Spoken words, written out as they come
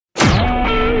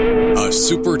a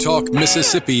Super Talk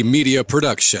Mississippi media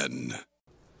production.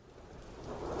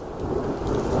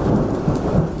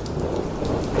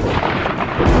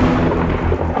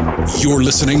 You're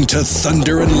listening to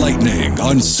Thunder and Lightning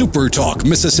on Super Talk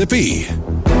Mississippi.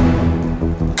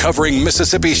 Covering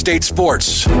Mississippi State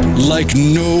sports like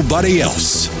nobody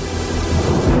else.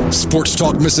 Sports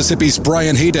Talk Mississippi's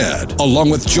Brian Haydad, along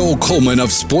with Joel Coleman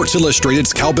of Sports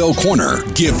Illustrated's Cowbell Corner,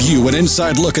 give you an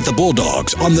inside look at the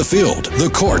Bulldogs on the field, the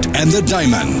court, and the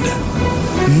diamond.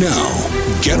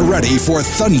 Now, get ready for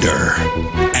Thunder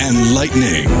and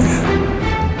Lightning.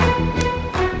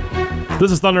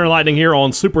 This is Thunder and Lightning here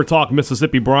on Super Talk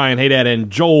Mississippi. Brian Haydad and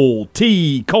Joel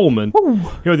T. Coleman. Woo.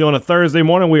 Here with you on a Thursday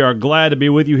morning. We are glad to be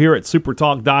with you here at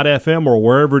supertalk.fm or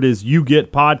wherever it is you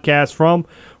get podcasts from.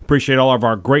 Appreciate all of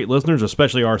our great listeners,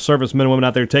 especially our servicemen and women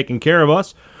out there taking care of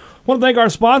us. Want to thank our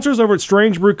sponsors over at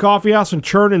Strange Brew Coffee House and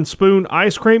Churn and Spoon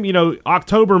Ice Cream. You know,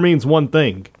 October means one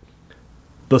thing.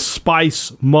 The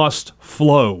spice must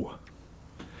flow.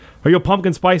 Are you a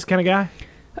pumpkin spice kind of guy?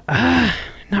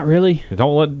 Not really.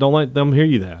 Don't let them hear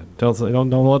you that. Don't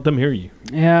let them hear you.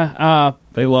 Yeah.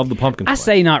 They love the pumpkin spice. I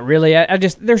say not really. I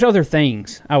just, there's other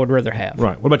things I would rather have.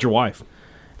 Right. What about your wife?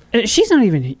 She's not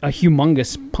even a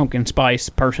humongous pumpkin spice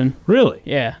person. Really?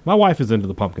 Yeah. My wife is into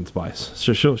the pumpkin spice.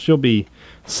 So she'll be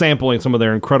sampling some of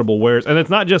their incredible wares. And it's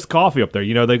not just coffee up there.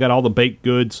 You know, they got all the baked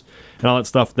goods and all that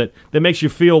stuff that makes you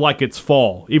feel like it's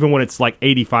fall, even when it's like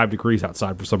 85 degrees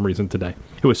outside for some reason today.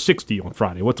 It was 60 on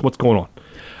Friday. What's going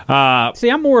on? See,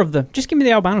 I'm more of just give me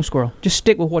the albino squirrel. Just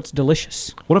stick with what's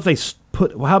delicious. What if they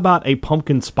how about a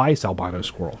pumpkin spice albino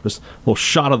squirrel? Just a little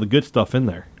shot of the good stuff in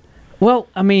there. Well,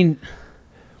 I mean,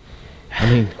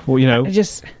 well, you know.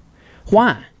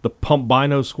 Why? The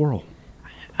pumpbino squirrel.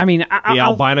 I mean, the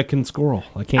albinocan squirrel.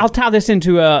 I'll tie this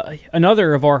into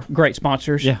another of our great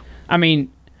sponsors. Yeah. I mean,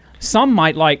 some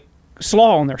might like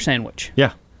slaw on their sandwich.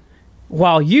 Yeah.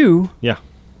 While you Yeah.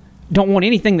 don't want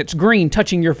anything that's green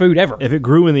touching your food ever. If it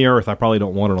grew in the earth, I probably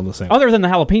don't want it on the sandwich. Other than the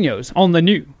jalapenos on the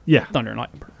new Thunder and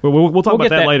Lightning. We'll talk about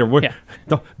that later. Yeah.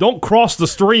 Don't cross the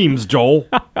streams, Joel.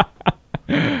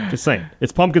 Just saying.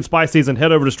 It's pumpkin spice season.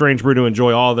 Head over to Strange Brew to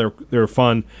enjoy all their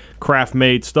fun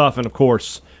craft-made stuff. And, of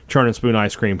course, Churn and Spoon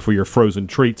ice cream for your frozen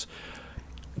treats.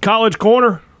 College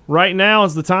Corner, right now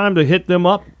is the time to hit them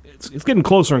up. It's getting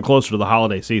closer and closer to the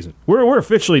holiday season. We're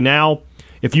officially now,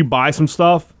 if you buy some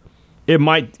stuff, you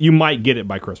might get it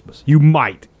by Christmas. You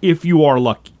might, if you are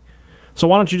lucky. So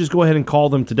why don't you just go ahead and call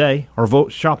them today, or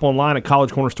shop online at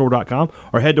collegecornerstore.com,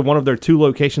 or head to one of their 2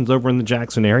 locations over in the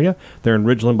Jackson area. They're in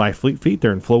Ridgeland by Fleet Feet.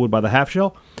 They're in Flowood by the Half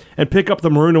Shell. And pick up the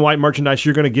maroon and white merchandise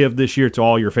you're going to give this year to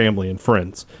all your family and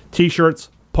friends. T-shirts,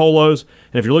 polos,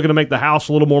 and if you're looking to make the house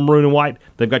a little more maroon and white,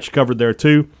 they've got you covered there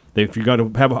too. If you're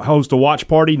going to host a watch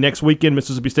party next weekend,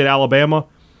 Mississippi State, Alabama,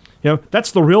 you know,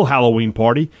 that's the real Halloween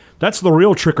party. That's the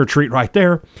real trick-or-treat right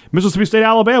there. Mississippi State,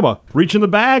 Alabama. Reach in the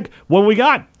bag. What we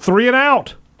got? 3 and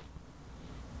out.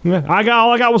 Yeah,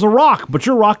 all I got was a rock, but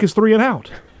your rock is 3 and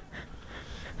out.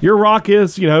 Your rock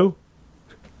is, you know,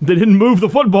 they didn't move the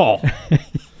football.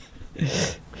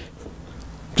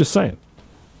 Just saying.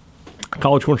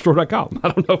 collegecornerstore.com. I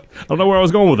don't know where I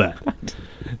was going with that.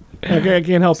 Okay, I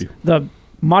can't help you. The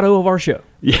motto of our show.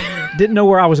 Yeah. Didn't know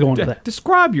where I was going with that.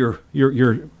 Describe your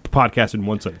podcast in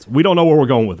one sentence. We don't know where we're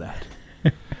going with that.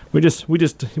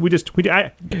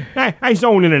 I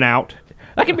zone in and out.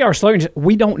 That can be our slogan.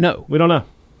 We don't know. We don't know.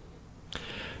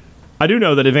 I do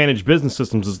know that Advantage Business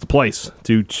Systems is the place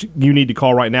you need to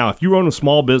call right now. If you own a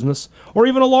small business or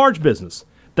even a large business,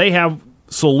 they have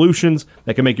solutions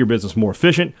that can make your business more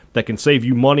efficient, that can save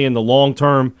you money in the long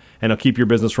term, and they'll keep your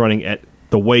business running at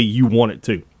the way you want it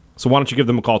to. So why don't you give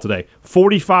them a call today?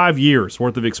 45 years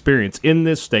worth of experience in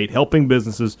this state helping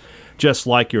businesses just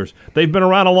like yours. They've been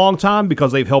around a long time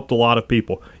because they've helped a lot of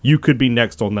people. You could be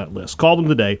next on that list. Call them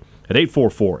today at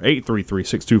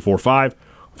 844-833-6245.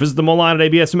 Visit them online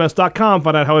at absms.com.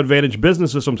 Find out how Advantage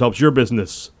Business Systems helps your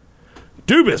business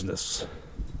do business.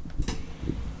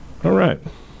 All right.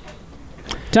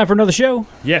 Time for another show?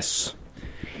 Yes.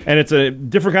 And it's a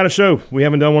different kind of show. We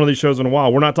haven't done one of these shows in a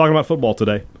while. We're not talking about football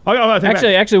today.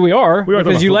 Actually, we are.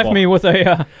 Because you left me with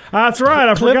a that's right.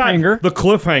 I cliffhanger. Forgot the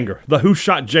cliffhanger. The Who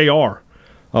Shot JR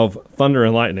of Thunder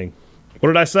and Lightning. What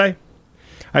did I say?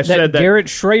 I said that Garrett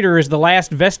Schrader is the last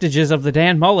vestiges of the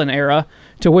Dan Mullen era,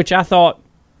 to which I thought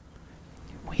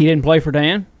he didn't play for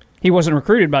Dan. He wasn't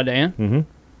recruited by Dan. Mm-hmm.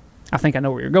 I think I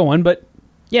know where you're going, but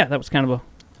yeah, that was kind of a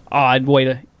odd way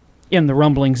to end the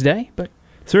rumblings day. But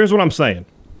so here's what I'm saying.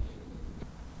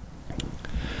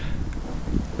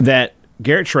 That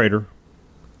Garrett Schrader,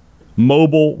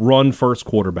 mobile, run-first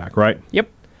quarterback, right? Yep.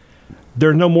 There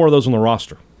are no more of those on the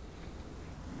roster.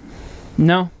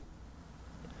 No.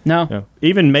 Yeah.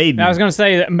 Even Maiden. I was going to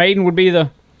say that Maiden would be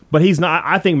the... But he's not.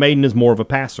 I think Maiden is more of a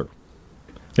passer.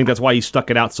 I think that's why he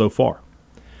stuck it out so far.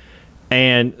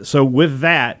 And so with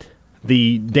that,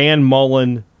 the Dan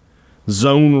Mullen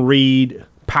zone read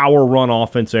power run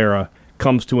offense era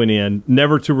comes to an end,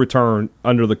 never to return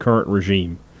under the current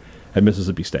regime at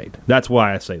Mississippi State. That's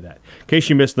why I say that. In case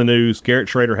you missed the news, Garrett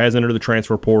Schrader has entered the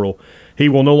transfer portal. He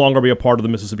will no longer be a part of the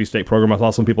Mississippi State program. I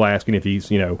saw some people asking if he's,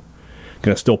 going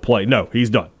to still play. No, he's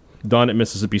done. Done at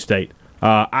Mississippi State.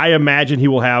 I imagine he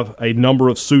will have a number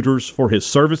of suitors for his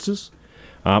services.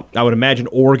 I would imagine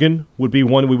Oregon would be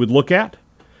one we would look at,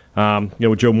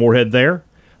 with Joe Moorhead there.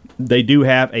 They do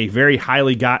have a very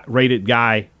highly rated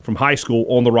guy from high school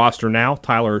on the roster now,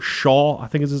 Tyler Shaw, I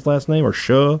think is his last name, or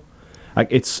Shaw.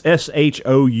 It's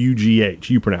Shough.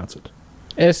 You pronounce it.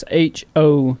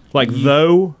 S-H-O. Like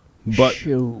though, but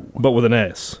Show. But with an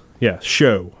S. Yeah,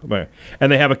 Show.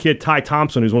 And they have a kid, Ty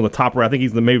Thompson, who's one of the top. I think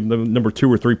he's maybe the number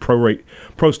 2 or 3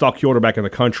 pro style quarterback in the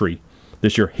country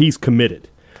this year. He's committed.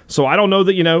 So I don't know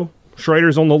that,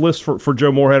 Schrader's on the list for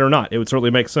Joe Moorhead or not. It would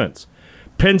certainly make sense.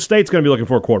 Penn State's going to be looking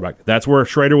for a quarterback. That's where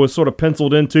Schrader was sort of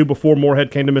penciled into before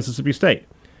Moorhead came to Mississippi State.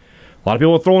 A lot of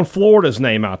people are throwing Florida's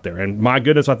name out there. And my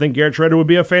goodness, I think Garrett Schrader would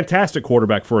be a fantastic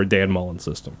quarterback for a Dan Mullen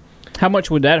system. How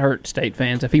much would that hurt State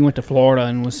fans if he went to Florida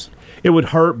and was... It would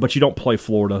hurt, but you don't play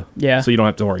Florida. Yeah. So you don't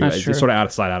have to worry about it. It's sort of out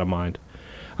of sight, out of mind.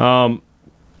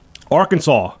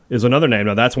 Arkansas is another name.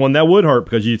 Now, that's one that would hurt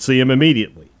because you'd see him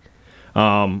immediately.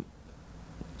 That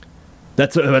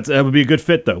would be a good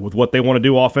fit, though, with what they want to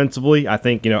do offensively. I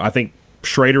think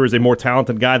Schrader is a more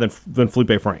talented guy than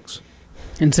Felipe Franks.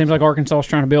 And it seems like Arkansas is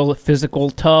trying to build a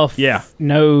physical, tough,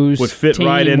 nose would fit team,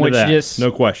 right into that.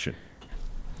 No question.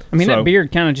 I mean, that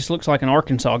beard kind of just looks like an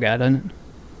Arkansas guy, doesn't it?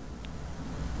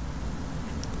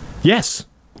 Yes.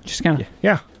 Just kind of.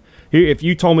 Yeah. If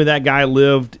you told me that guy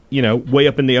lived, way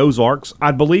up in the Ozarks,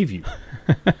 I'd believe you.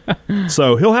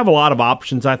 So he'll have a lot of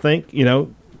options, I think.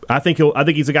 I think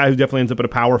he's a guy who definitely ends up at a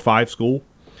Power 5 school,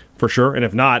 for sure. And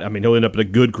if not, he'll end up at a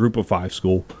good Group of 5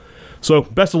 school. So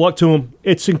best of luck to him.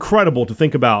 It's incredible to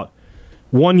think about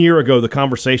 1 year ago the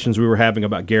conversations we were having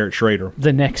about Garrett Schrader.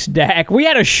 The next Dak. We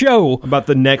had a show about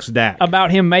the next Dak. About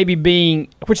him maybe being,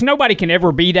 which nobody can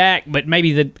ever be Dak, but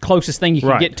maybe the closest thing you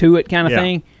can get to it kind of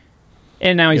thing.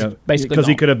 And now he's basically because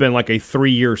he could have been like a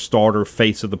 3-year starter,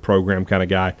 face of the program kind of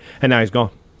guy. And now he's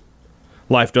gone.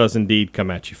 Life does indeed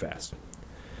come at you fast.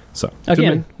 So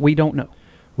again, we don't know.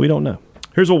 We don't know.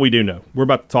 Here's what we do know. We're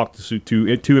about to talk to two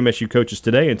MSU coaches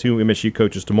today and 2 MSU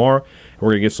coaches tomorrow.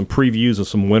 We're going to give some previews of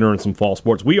some winter and some fall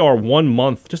sports. We are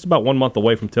just about 1 month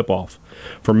away from tip-off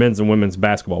for men's and women's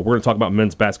basketball. We're going to talk about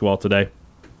men's basketball today.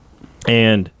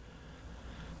 And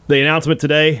the announcement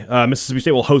today, Mississippi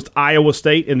State will host Iowa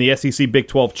State in the SEC Big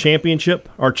 12 Championship,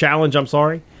 or Challenge, I'm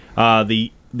sorry.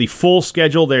 The full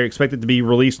schedule, they're expected to be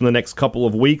released in the next couple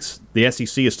of weeks. The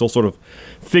SEC is still sort of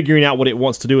figuring out what it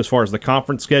wants to do as far as the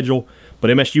conference schedule. But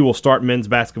MSU will start men's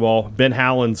basketball. Ben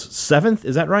Howland's 7th,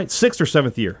 is that right? 6th or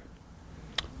 7th year?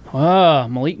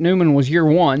 Malik Newman was year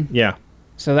 1. Yeah.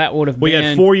 So that would have been... We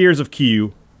had 4 years of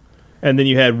Q, and then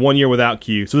you had 1 year without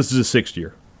Q. So this is his 6th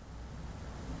year.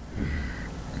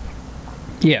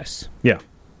 Yes. Yeah.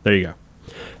 There you go.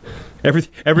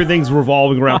 Everything's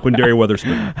revolving around Quindary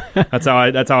Weatherspoon.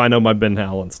 That's how I know my Ben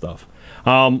Howland stuff.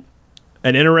 An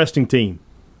interesting team.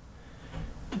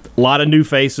 A lot of new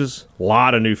faces.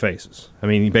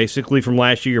 Basically from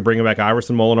last year, you're bringing back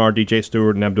Iverson Molinar, DJ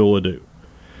Stewart, and Abdul Adu.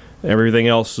 Everything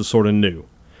else is sort of new.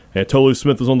 And Tolu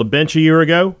Smith was on the bench a year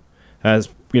ago,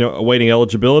 awaiting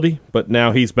eligibility, but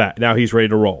now he's back. Now he's ready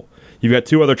to roll. You've got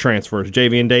 2 other transfers: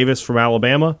 Javian Davis from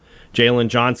Alabama, Jalen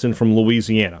Johnson from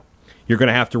Louisiana. You're going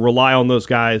to have to rely on those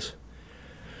guys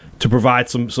to provide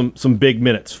some big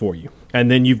minutes for you. And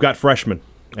then you've got freshmen,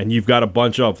 and you've got a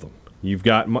bunch of them. You've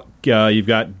got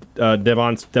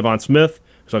Devon Smith,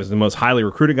 who's obviously the most highly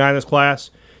recruited guy in this class.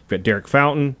 You've got Derek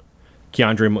Fountain,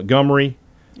 Keandre Montgomery,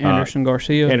 Anderson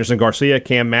Garcia,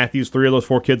 Cam Matthews. 3 of those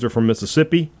 4 kids are from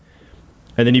Mississippi.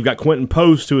 And then you've got Quentin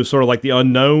Post, who is sort of like the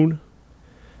unknown.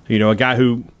 A guy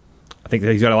who I think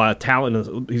that he's got a lot of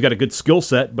talent. He's got a good skill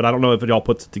set, but I don't know if it all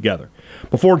puts it together.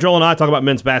 Before Joel and I talk about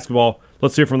men's basketball,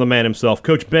 let's hear from the man himself.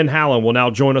 Coach Ben Howland will now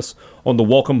join us on the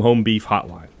Welcome Home Beef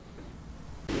Hotline.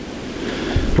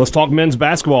 Let's talk men's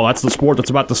basketball. That's the sport that's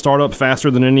about to start up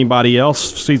faster than anybody else.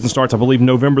 Season starts, I believe,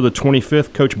 November the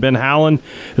 25th. Coach Ben Howland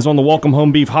is on the Welcome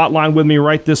Home Beef Hotline with me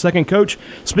right this second. Coach,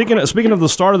 speaking of the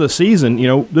start of the season,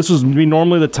 this is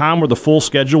normally the time where the full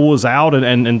schedule is out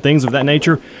and things of that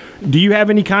nature. Do you have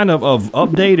any kind of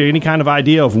update or any kind of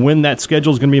idea of when that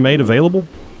schedule is going to be made available?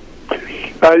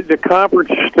 The conference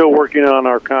is still working on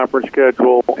our conference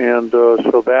schedule, and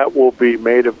so that will be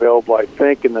made available, I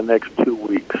think, in the next 2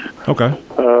 weeks. Okay.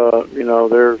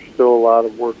 There's still a lot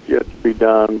of work yet to be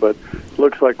done, but it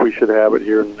looks like we should have it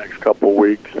here in the next couple of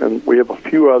weeks. And we have a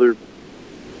few other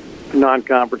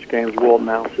non-conference games we'll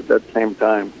announce at that same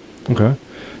time. Okay.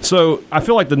 So I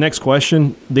feel like the next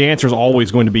question, the answer is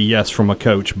always going to be yes from a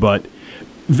coach, but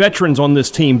veterans on this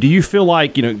team, do you feel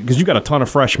like, because you got a ton of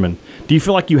freshmen, do you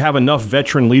feel like you have enough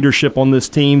veteran leadership on this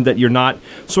team that you're not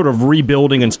sort of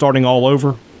rebuilding and starting all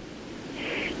over?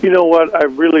 You know what? I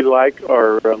really like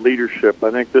our leadership.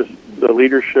 I think the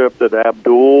leadership that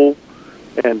Abdul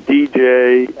and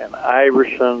DJ and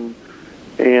Iverson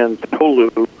and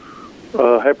Tolu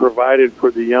have provided for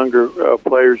the younger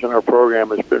players in our program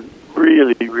has been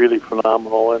really, really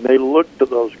phenomenal. And they look to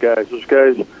those guys. Those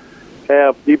guys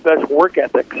have the best work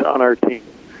ethics on our team.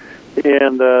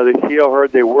 And they see how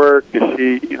hard they work. They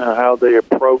see how they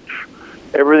approach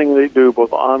everything they do,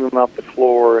 both on and off the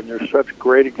floor, and they're such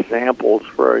great examples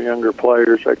for our younger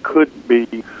players. I couldn't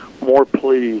be more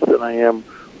pleased than I am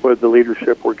with the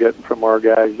leadership we're getting from our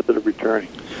guys that are returning.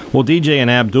 Well, DJ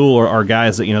and Abdul are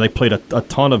guys that, they played a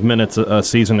ton of minutes a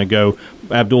season ago.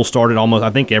 Abdul started almost, I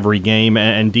think, every game,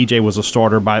 and DJ was a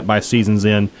starter by season's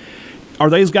end. Are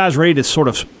these guys ready to sort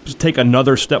of take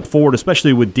another step forward,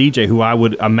 especially with DJ, who I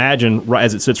would imagine,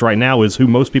 as it sits right now, is who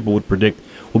most people would predict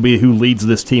will be who leads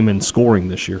this team in scoring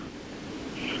this year?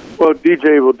 Well,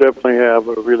 DJ will definitely have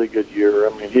a really good year.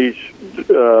 I mean, he's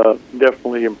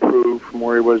definitely improved from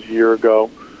where he was a year ago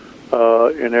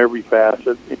in every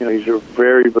facet. He's a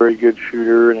very, very good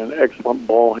shooter and an excellent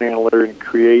ball handler and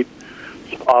creates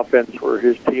offense for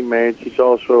his teammates. He's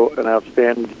also an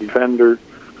outstanding defender.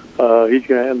 He's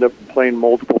going to end up playing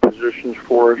multiple positions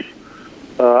for us.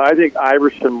 I think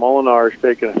Iverson Molinar has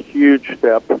taken a huge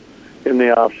step in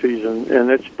the offseason, and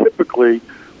it's typically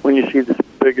when you see this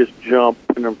biggest jump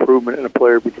and improvement in a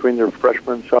player between their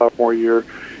freshman and sophomore year.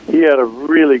 He had a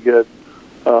really good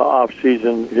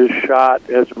offseason. His shot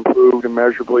has improved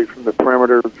immeasurably from the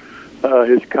perimeter.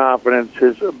 His confidence,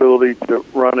 his ability to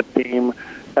run a team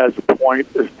as a point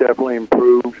has definitely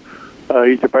improved.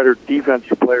 He's a better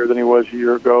defensive player than he was a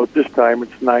year ago. This time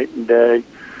it's night and day.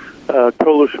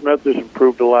 Tolu Smith has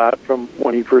improved a lot from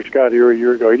when he first got here a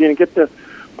year ago. He didn't get to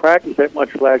practice that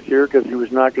much last year because he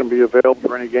was not going to be available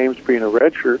for any games being a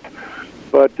redshirt.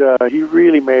 But he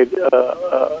really made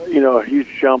a huge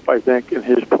jump, I think, in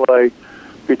his play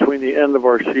between the end of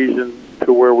our season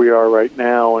to where we are right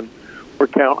now. And we're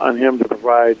counting on him to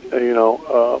provide,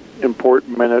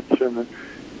 important minutes and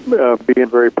being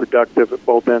very productive at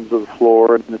both ends of the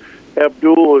floor. And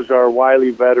Abdul is our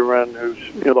wily veteran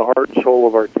who's the heart and soul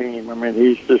of our team. I mean,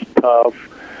 he's just tough.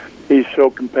 He's so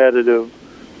competitive.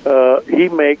 He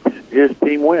makes his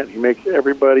team win. He makes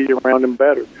everybody around him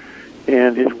better.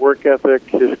 And his work ethic,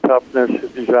 his toughness,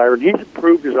 his desire, and he's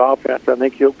improved his offense. I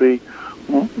think he'll be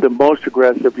the most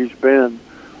aggressive he's been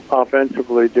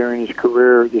offensively during his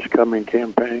career this coming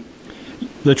campaign.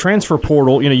 The transfer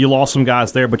portal, you lost some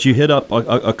guys there, but you hit up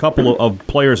a couple of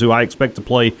players who I expect to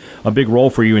play a big role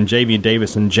for you in Javian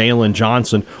Davis and Jalen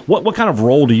Johnson. What kind of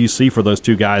role do you see for those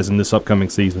two guys in this upcoming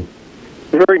season?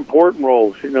 Very important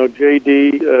roles.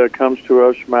 J.D. comes to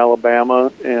us from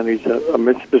Alabama, and he's a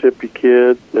Mississippi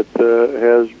kid that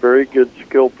has very good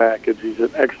skill package. He's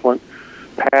an excellent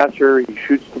passer. He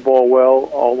shoots the ball well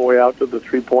all the way out to the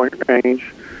three-point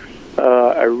range.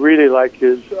 I really like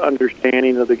his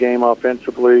understanding of the game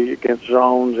offensively against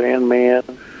zones and man.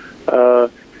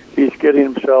 He's getting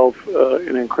himself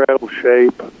in incredible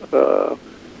shape.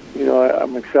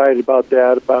 I'm excited about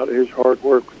that, about his hard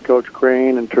work with Coach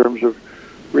Crane in terms of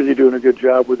really doing a good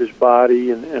job with his body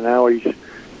and how he's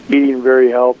eating very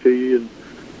healthy and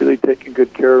really taking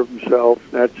good care of himself.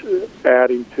 That's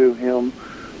adding to him.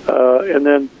 And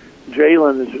then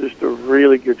Jalen is just a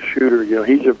really good shooter.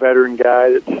 He's a veteran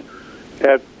guy that's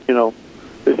had,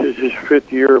 this is his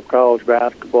fifth year of college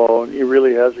basketball, and he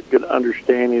really has a good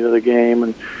understanding of the game.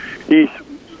 And he's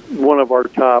one of our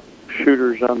top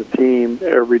shooters on the team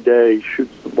every day. He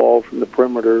shoots the ball from the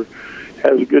perimeter,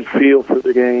 has a good feel for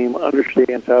the game,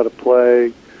 understands how to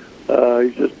play.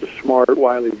 He's just a smart,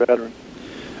 wily veteran.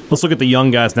 Let's look at the young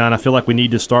guys now, and I feel like we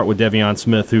need to start with Devion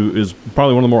Smith, who is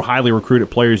probably one of the more highly recruited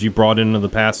players you've brought in the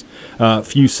past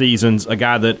few seasons, a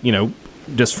guy that,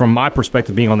 just from my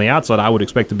perspective being on the outside, I would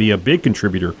expect to be a big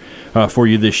contributor for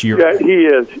you this year. Yeah, he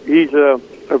is. He's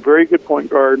a very good point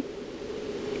guard.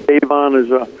 Devion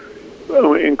is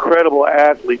an incredible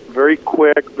athlete, very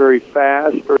quick, very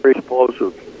fast, very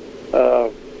explosive.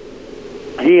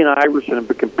 He and Iverson have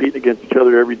been competing against each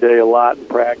other every day a lot in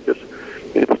practice.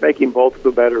 And it's making both of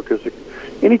them better because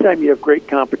anytime you have great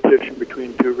competition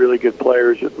between two really good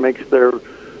players, it makes their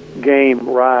game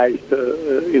rise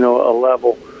to a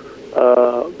level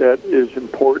that is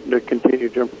important to continue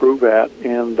to improve at.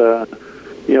 And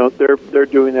they're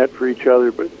doing that for each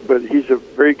other. But he's a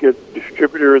very good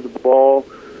distributor of the ball.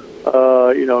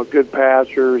 A good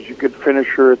passer. He's a good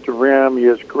finisher at the rim. He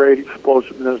has great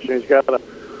explosiveness. And he's got a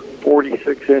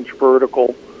 46-inch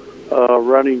vertical,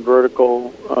 running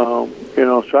vertical.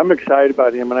 So I'm excited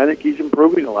about him, and I think he's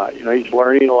improving a lot. He's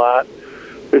learning a lot.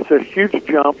 It's a huge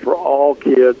jump for all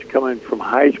kids coming from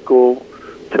high school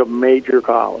to major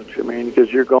college. I mean,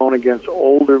 because you're going against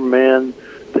older men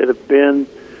that have been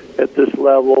at this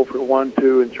level for 1,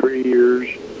 2, and 3 years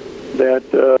that,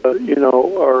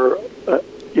 are,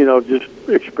 just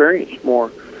experienced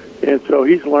more. And so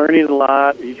he's learning a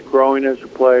lot. He's growing as a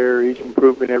player. He's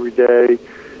improving every day.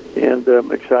 And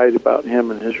I'm excited about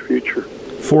him and his future.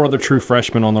 4 other true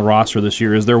freshmen on the roster this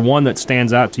year. Is there one that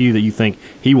stands out to you that you think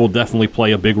he will definitely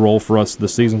play a big role for us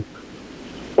this season?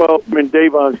 Well, I mean,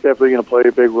 Davon's definitely going to play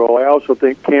a big role. I also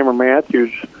think Cameron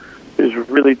Matthews is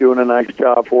really doing a nice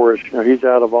job for us. He's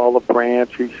out of Olive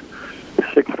Branch. He's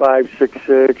 6'5",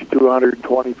 6'6",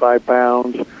 225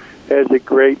 pounds, has a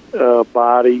great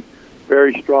body,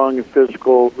 very strong and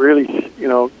physical, really,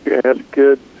 has a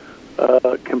good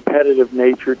competitive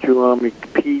nature to him. He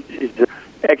competes. He's an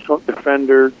excellent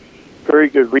defender, very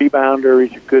good rebounder.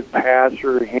 He's a good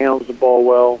passer. He handles the ball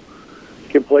well. He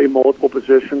can play multiple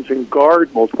positions and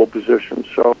guard multiple positions.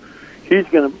 So he's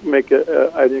going to make,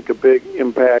 I think, a big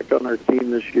impact on our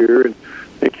team this year. And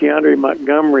Keandre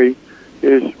Montgomery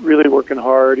is really working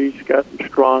hard. He's gotten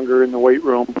stronger in the weight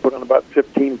room, put on about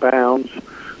 15 pounds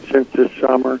since this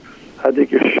summer. I think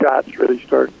his shot's really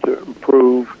starting to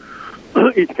improve.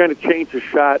 He's kind of changed his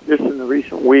shot just in the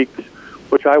recent weeks,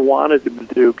 which I wanted him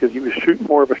to do because he was shooting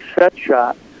more of a set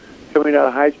shot coming out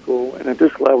of high school. And at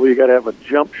this level, you got to have a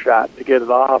jump shot to get it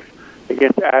off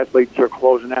against athletes that are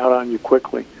closing out on you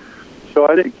quickly. So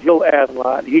I think he'll add a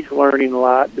lot. He's learning a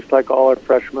lot, just like all our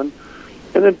freshmen.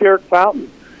 And then Derek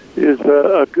Fountain is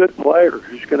a good player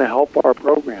who's going to help our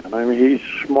program. I mean,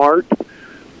 he's smart.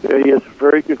 He has a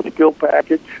very good skill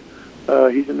package.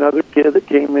 He's another kid that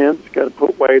came in. He's got to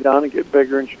put weight on and get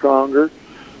bigger and stronger.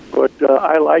 But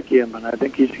I like him, and I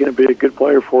think he's going to be a good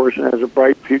player for us and has a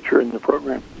bright future in the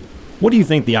program. What do you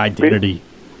think the identity?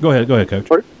 Go ahead,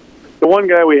 Coach. The one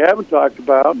guy we haven't talked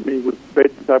about, we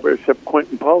basically talked about except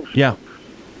Quentin Post. Yeah.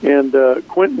 And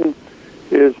Quentin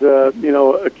is,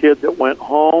 a kid that went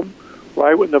home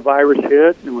right when the virus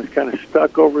hit and was kind of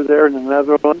stuck over there in the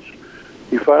Netherlands.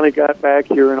 He finally got back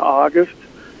here in August,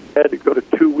 had to go to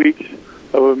 2 weeks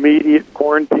of immediate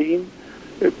quarantine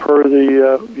per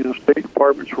the State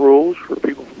Department's rules for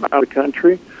people from out of the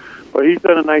country. But he's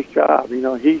done a nice job.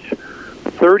 He's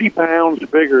 30 pounds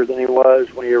bigger than he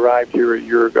was when he arrived here a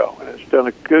year ago, and has done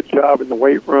a good job in the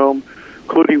weight room,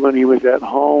 including when he was at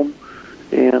home.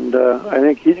 And I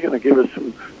think he's going to give us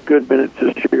some good minutes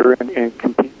this year and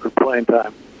compete for playing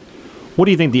time. What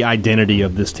do you think the identity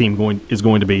of this team is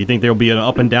going to be? You think they'll be an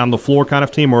up and down the floor kind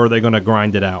of team, or are they going to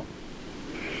grind it out?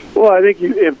 Well, I think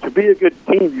to be a good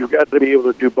team, you've got to be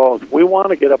able to do both. We want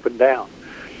to get up and down.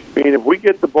 I mean, if we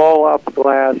get the ball off the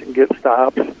glass and get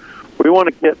stops, we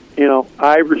want to get,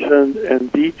 Iverson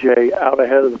and DJ out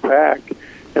ahead of the pack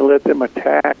and let them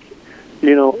attack,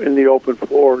 in the open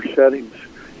floor settings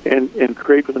and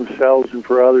create for themselves and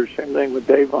for others. Same thing with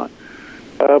Davon.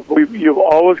 You've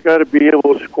always got to be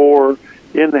able to score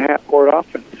in the half-court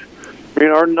offense. I mean,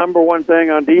 our number one thing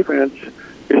on defense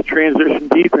is transition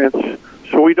defense,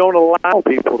 so we don't allow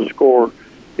people to score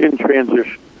in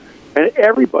transition. And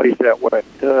everybody's that way.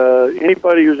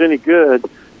 Anybody who's any good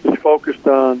is focused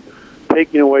on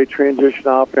taking away transition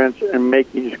offense and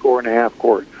making you score in the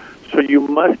half-court. So you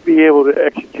must be able to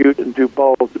execute and do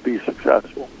both to be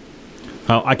successful.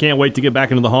 I can't wait to get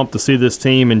back into the hump to see this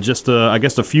team in just, I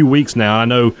guess, a few weeks now. I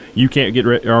know you can't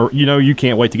you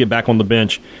can't wait to get back on the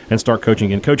bench and start coaching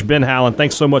again. Coach Ben Howland,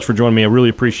 thanks so much for joining me. I really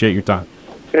appreciate your time.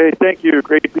 Hey, thank you.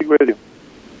 Great to be with you.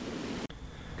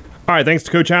 All right, thanks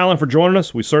to Coach Howland for joining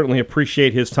us. We certainly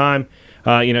appreciate his time.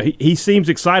 He seems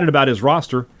excited about his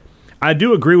roster. I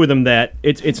do agree with him that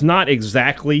it's not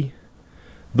exactly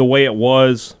the way it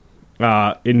was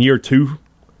in year 2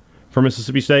 for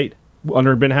Mississippi State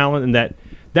under Ben Howland, and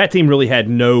that team really had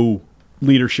no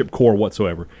leadership core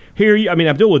whatsoever. Here,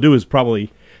 Abdul Ado is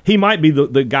probably – he might be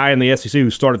the guy in the SEC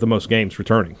who started the most games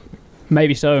returning.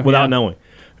 Maybe so. Without knowing.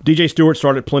 DJ Stewart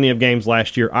started plenty of games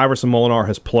last year. Iverson Molinar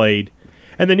has played.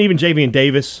 And then even Javian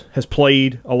Davis has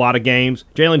played a lot of games.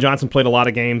 Jalen Johnson played a lot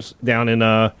of games down in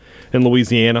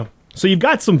Louisiana. So you've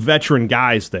got some veteran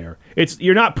guys there.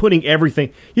 You're not putting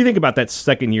everything. You think about that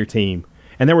second-year team,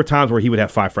 and there were times where he would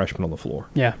have 5 freshmen on the floor.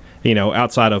 Yeah.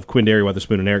 Outside of Quindary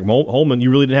Weatherspoon and Eric Holman,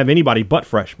 you really didn't have anybody but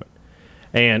freshmen.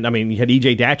 And, you had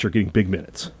E.J. Datcher getting big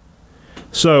minutes.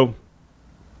 So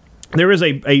there is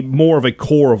a more of a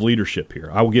core of leadership here.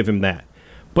 I will give him that.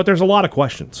 But there's a lot of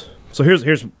questions. So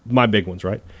here's my big ones,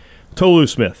 right? Tolu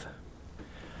Smith.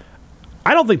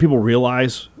 I don't think people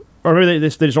realize, or maybe they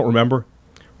just don't remember,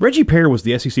 Reggie Perry was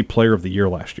the SEC Player of the Year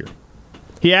last year.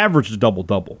 He averaged a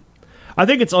double-double. I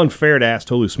think it's unfair to ask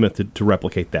Tolu Smith to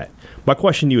replicate that. My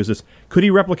question to you is this. Could he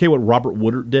replicate what Robert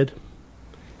Woodard did?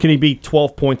 Can he be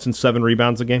 12 points and 7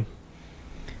 rebounds a game?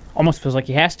 Almost feels like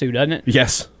he has to, doesn't it?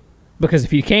 Yes. Because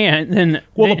if you can't, then...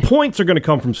 Well, the points are going to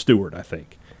come from Stewart, I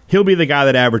think. He'll be the guy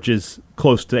that averages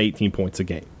close to 18 points a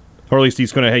game. Or at least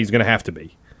he's going to have to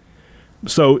be.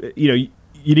 So, you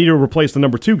need to replace the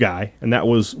number 2 guy, and that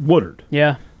was Woodard.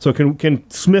 Yeah. So can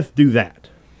Smith do that?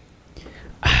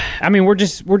 We're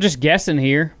just guessing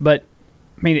here, but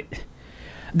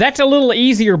that's a little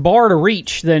easier bar to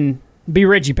reach than be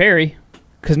Reggie Perry,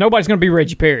 because nobody's going to be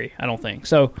Reggie Perry, I don't think.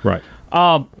 So right.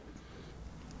 I'll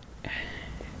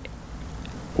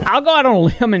go out on a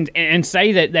limb and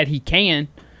say that he can,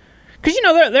 because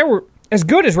there were, as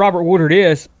good as Robert Woodard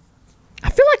is, I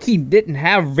feel like he didn't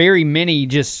have very many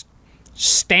just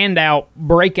standout,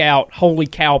 breakout, holy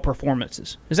cow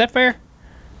performances. Is that fair?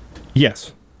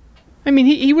 Yes.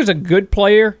 He was a good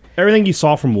player. Everything you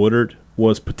saw from Woodard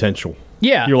was potential.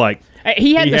 Yeah. You're like,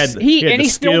 he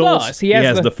still does. He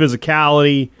has the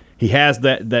physicality. He has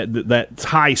that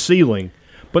high ceiling.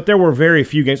 But there were very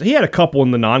few games. He had a couple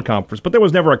in the non-conference, but there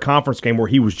was never a conference game where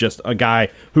he was just a guy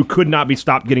who could not be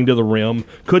stopped getting to the rim,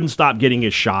 couldn't stop getting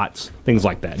his shots, things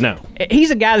like that. No. He's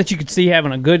a guy that you could see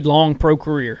having a good, long pro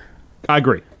career. I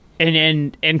agree.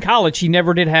 And in college, he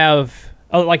never did have,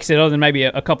 like I said, other than maybe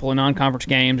a couple of non-conference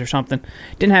games or something,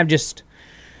 didn't have just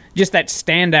that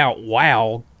standout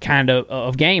wow kind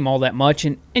of game all that much.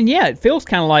 And yeah, it feels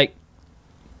kind of like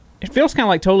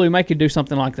Tolu May could do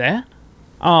something like that.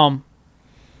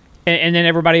 And then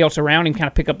everybody else around him kind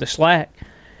of pick up the slack.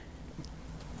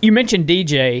 You mentioned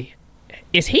DJ.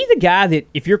 Is he the guy that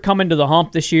if you're coming to the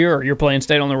hump this year or you're playing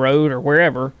State on the Road or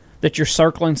wherever, that you're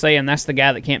circling saying that's the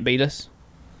guy that can't beat us?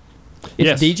 Is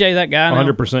yes. DJ that guy now?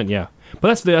 100%, yeah.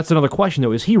 But that's another question,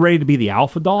 though. Is he ready to be the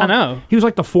alpha dog? I know. He was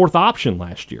like the 4th option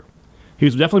last year. He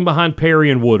was definitely behind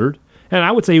Perry and Woodard. And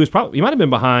I would say he might have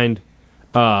been behind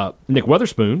Nick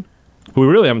Weatherspoon, who we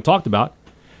really haven't talked about.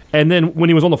 And then when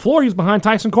he was on the floor, he was behind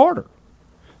Tyson Carter.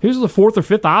 He was the 4th or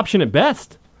 5th option at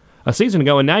best a season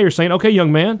ago. And now you're saying, okay, young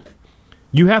man,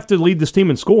 you have to lead this team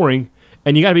in scoring,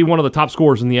 and you got to be one of the top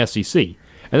scorers in the SEC.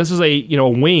 And this is a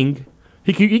wing.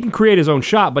 He can create his own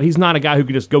shot, but he's not a guy who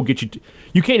can just go get you.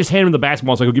 You can't just hand him the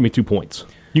basketball and say, go give me 2 points.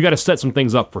 You got to set some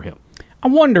things up for him. I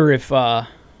wonder if we're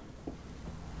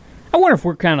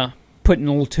kind of putting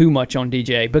a little too much on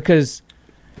DJ, because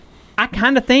I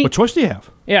kind of think. What choice do you have?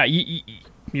 Yeah,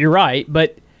 you're right,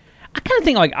 but I kind of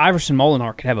think like Iverson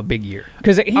Molinar could have a big year,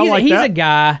 because he's a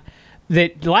guy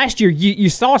that last year you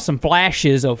saw some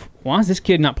flashes of, why is this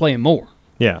kid not playing more?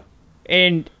 Yeah.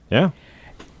 And yeah,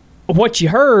 what you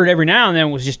heard every now and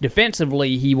then was just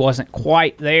defensively he wasn't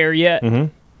quite there yet. Mm-hmm.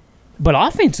 But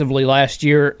offensively last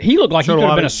year, he looked like he could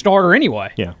have been a starter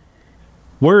anyway. Yeah.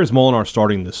 Where is Molinar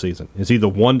starting this season? Is he the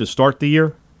 1 to start the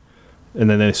year? And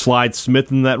then they slide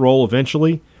Smith in that role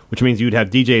eventually, which means you'd have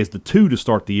DJ as the 2 to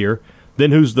start the year.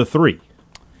 Then who's the 3?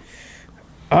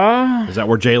 Is that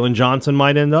where Jalen Johnson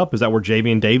might end up? Is that where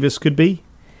Javian Davis could be?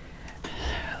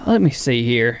 Let me see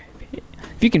here.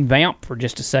 If you can vamp for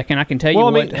just a second, I can tell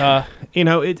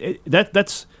you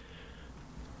that's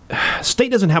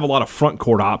State doesn't have a lot of front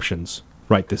court options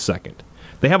right this second.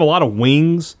 They have a lot of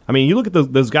wings. I mean, you look at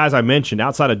those guys I mentioned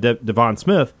outside of Devon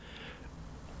Smith,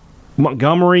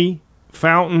 Montgomery,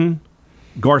 Fountain,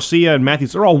 Garcia, and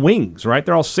Matthews. They're all wings, right?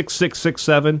 They're all 6'6",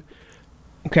 6'7".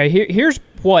 Okay, here's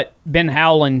what Ben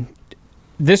Howland.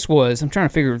 This was. I'm trying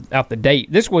to figure out the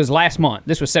date. This was last month.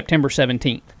 This was September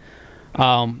 17th.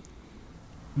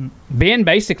 Ben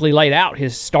basically laid out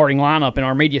his starting lineup in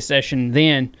our media session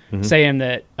then, saying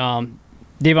that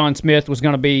Devon Smith was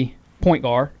going to be point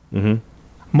guard,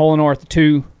 Molinar at the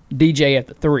 2, DJ at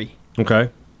the 3. Okay.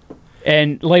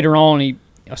 And later on, he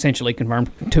essentially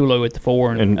confirmed Tulu at the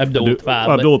 4 and Abdul at the 5.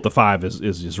 Abdul at the 5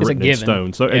 is written in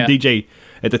stone. So and DJ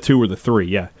at the 2 or the 3.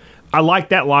 Yeah, I like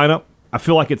that lineup. I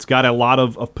feel like it's got a lot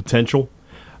of potential.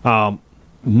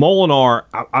 Molinar,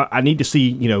 I need to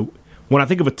see. When I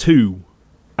think of a 2,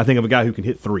 I think of a guy who can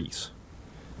hit threes.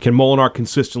 Can Molinar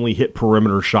consistently hit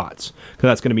perimeter shots? Because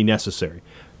that's going to be necessary.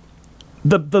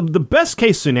 The best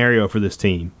case scenario for this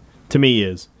team, to me,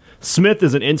 is Smith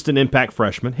is an instant impact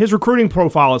freshman. His recruiting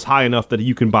profile is high enough that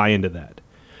you can buy into that.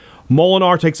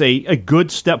 Molinar takes a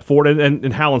good step forward,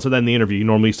 and Hallen said that in the interview. You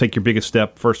normally take your biggest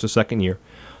step first to second year.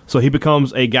 So he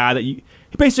becomes a guy that he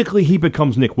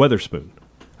becomes Nick Weatherspoon,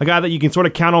 a guy that you can sort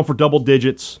of count on for double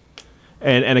digits,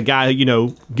 and a guy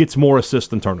that, gets more assists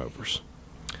than turnovers.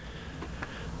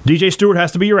 DJ Stewart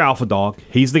has to be your alpha dog.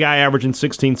 He's the guy averaging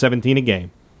 16, 17 a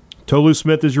game. Tolu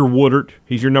Smith is your Woodard.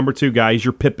 He's your number 2 guy. He's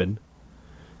your Pippen,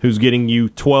 who's getting you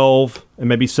 12 and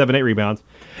maybe 7, 8 rebounds.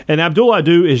 And Abdul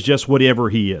Adu is just whatever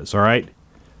he is, all right?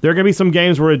 There are going to be some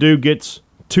games where Adu gets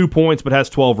 2 points but has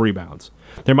 12 rebounds.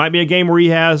 There might be a game where he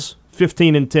has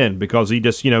 15 and 10 because he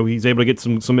just, he's able to get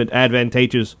some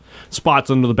advantageous spots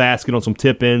under the basket on some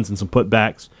tip-ins and some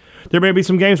putbacks. There may be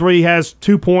some games where he has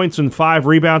 2 points and 5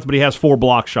 rebounds, but he has 4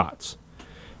 block shots.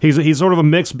 He's sort of a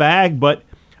mixed bag, but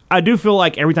I do feel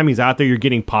like every time he's out there, you're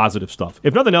getting positive stuff.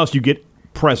 If nothing else, you get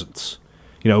presence.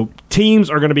 Teams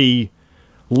are going to be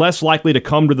less likely to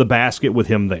come to the basket with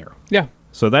him there. Yeah.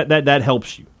 So that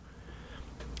helps you.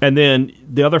 And then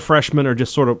the other freshmen are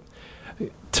just sort of,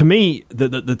 to me,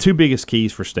 the 2 biggest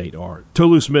keys for State are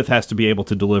Tolu Smith has to be able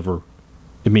to deliver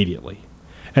immediately.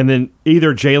 And then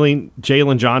either Jalen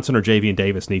Johnson or Javian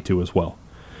Davis need to as well.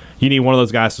 You need one of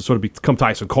those guys to sort of become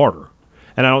Tyson Carter.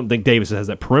 And I don't think Davis has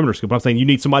that perimeter skill, but I'm saying you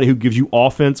need somebody who gives you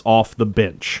offense off the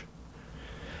bench.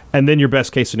 And then your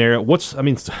best case scenario, is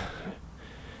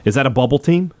that a bubble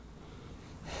team?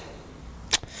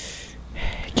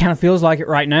 It kind of feels like it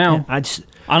right now. Yeah,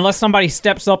 unless somebody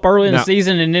steps up early in the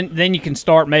season, and then you can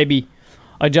start maybe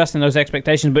adjusting those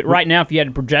expectations. But right now, if you had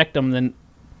to project them,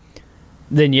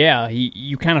 then yeah,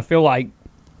 you kind of feel like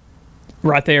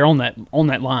right there on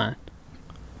that line.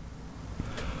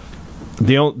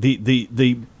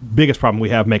 The biggest problem we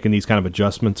have making these kind of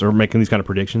adjustments or making these kind of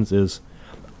predictions is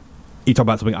you talk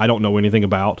about something I don't know anything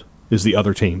about is the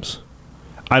other teams.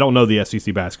 I don't know the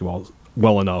SEC basketball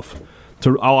well enough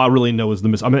to. All I really know is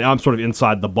I'm sort of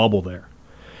inside the bubble there.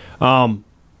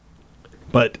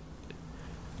 But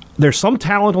there's some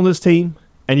talent on this team,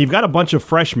 and you've got a bunch of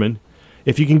freshmen.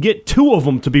 If you can get 2 of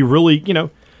them to be really, to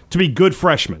be good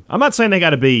freshmen. I'm not saying they got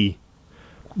to be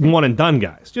one and done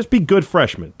guys. Just be good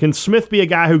freshmen. Can Smith be a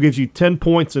guy who gives you 10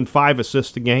 points and 5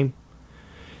 assists a game?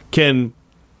 Can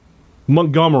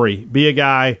Montgomery be a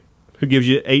guy who gives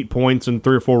you 8 points and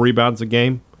 3 or 4 rebounds a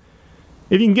game?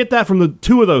 If you can get that from the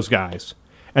 2 of those guys,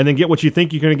 and then get what you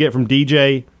think you're going to get from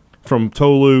DJ, from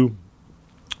Tolu,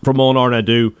 from Molinar and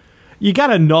Adu, you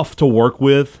got enough to work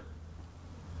with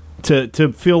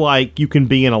to feel like you can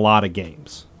be in a lot of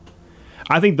games.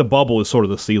 I think the bubble is sort of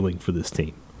the ceiling for this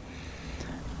team.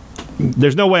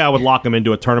 There's no way I would lock them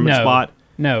into a tournament spot.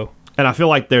 No. And I feel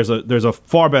like there's a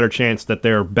far better chance that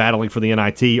they're battling for the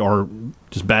NIT or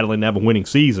just battling to have a winning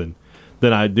season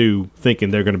than I do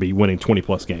thinking they're going to be winning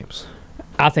 20-plus games.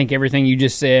 I think everything you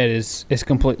just said is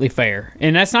completely fair.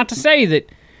 And that's not to say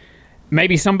that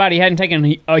maybe somebody hadn't taken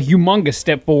a humongous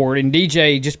step forward and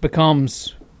DJ just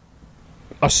becomes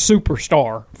a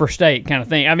superstar for State kind of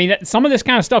thing. I mean, some of this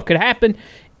kind of stuff could happen.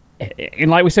 And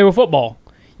like we say with football,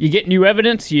 you get new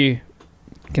evidence, you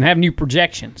can have new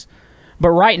projections. But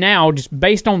right now, just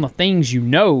based on the things you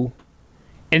know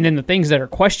and then the things that are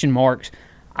question marks,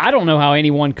 I don't know how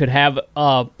anyone could have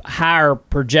a higher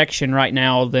projection right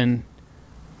now than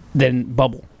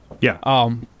bubble.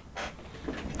 Yeah.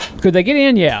 Could they get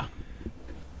in? Yeah.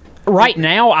 Right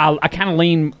now, I kind of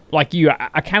lean like you.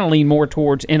 I kind of lean more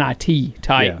towards NIT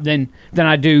type than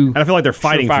I do. And I feel like they're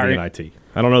fighting for the NIT.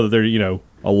 I don't know that they're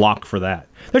a lock for that.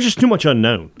 There's just too much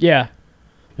unknown. Yeah.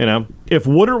 If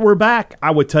Woodard were back,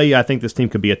 I would tell you I think this team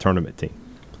could be a tournament team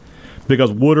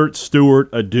because Woodard,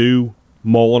 Stewart, Adu,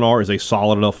 Molinar is a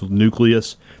solid enough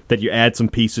nucleus that you add some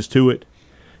pieces to it.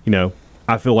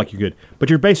 I feel like you're good. But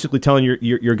you're basically telling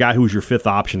your guy who was your 5th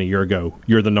option a year ago,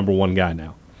 you're the number 1 guy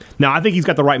now. Now, I think he's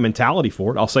got the right mentality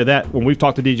for it. I'll say that. When we've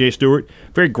talked to DJ Stewart,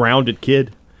 very grounded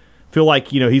kid. Feel like,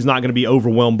 he's not going to be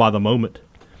overwhelmed by the moment.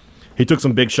 He took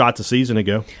some big shots a season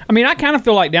ago. I mean, I kind of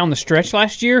feel like down the stretch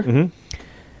last year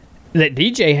that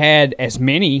DJ had as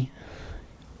many,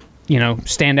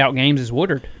 standout games as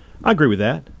Woodard. I agree with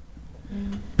that.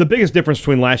 The biggest difference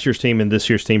between last year's team and this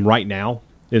year's team right now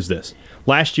is this.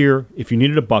 Last year, if you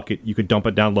needed a bucket, you could dump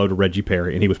it down low to Reggie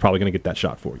Perry, and he was probably going to get that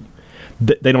shot for you.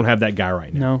 They don't have that guy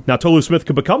right now. No. Now, Tolu Smith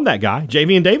could become that guy.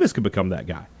 Javian Davis could become that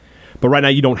guy. But right now,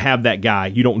 you don't have that guy.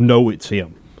 You don't know it's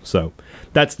him. So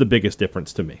that's the biggest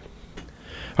difference to me.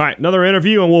 All right, another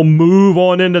interview, and we'll move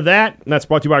on into that. And that's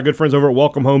brought to you by our good friends over at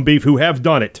Welcome Home Beef, who have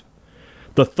done it.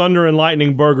 The Thunder and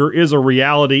Lightning Burger is a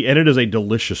reality, and it is a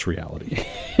delicious reality.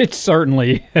 It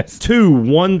certainly is. 2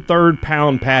 1/3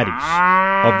 pound patties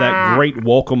of that great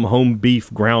Welcome Home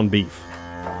Beef ground beef,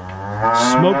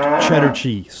 smoked cheddar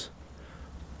cheese,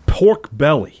 pork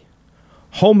belly,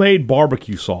 homemade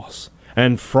barbecue sauce,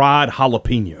 and fried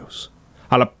jalapenos.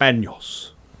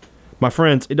 My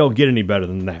friends, it don't get any better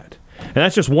than that. And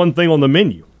that's just one thing on the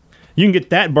menu. You can get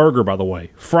that burger, by the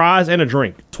way, fries and a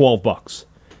drink, $12.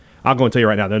 I'm going to tell you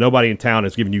right now, that nobody in town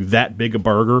is giving you that big a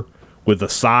burger with a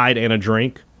side and a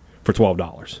drink for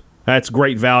 $12. That's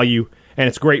great value, and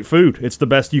it's great food. It's the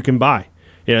best you can buy.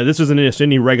 You know, this isn't just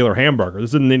any regular hamburger.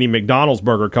 This isn't any McDonald's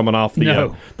burger coming off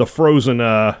the frozen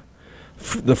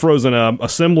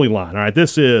assembly line. All right,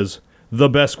 this is the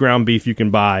best ground beef you can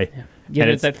buy. Yeah. Get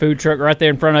it at that food truck right there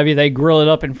in front of you. They grill it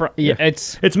up in front. Yeah,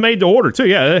 it's made to order too.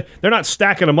 Yeah, they're not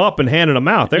stacking them up and handing them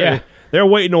out. They're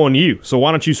waiting on you. So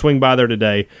why don't you swing by there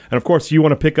today? And of course, if you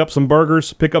want to pick up some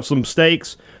burgers, pick up some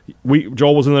steaks.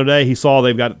 Joel was in there today. He saw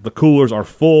they've got the coolers are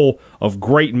full of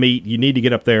great meat. You need to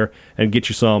get up there and get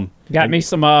you some. Got me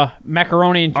some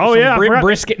macaroni and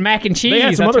brisket mac and cheese. They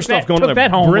had some other stuff going on there.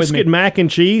 Brisket mac and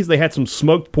cheese. They had some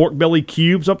smoked pork belly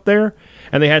cubes up there,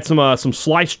 and they had some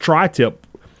sliced tri-tip.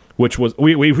 Which was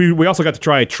we also got to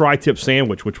try a tri-tip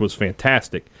sandwich, which was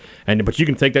fantastic. But you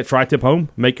can take that tri-tip home,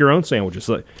 make your own sandwiches.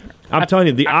 So, I'm telling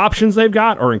you, the options they've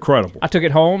got are incredible. I took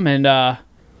it home and I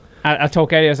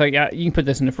told Katie, I was like, you can put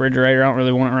this in the refrigerator. I don't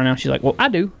really want it right now. She's like, well, I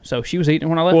do. So she was eating it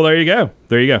when I left. Well, there you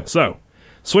go. So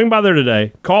swing by there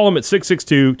today. Call them at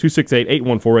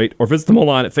 662-268-8148 or visit them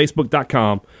online at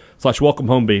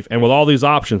facebook.com/welcomehomebeef. And with all these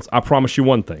options, I promise you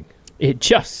one thing. It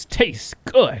just tastes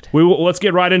good. Let's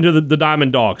get right into the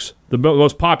Diamond Dogs, the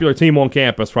most popular team on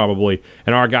campus probably,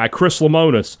 and our guy Chris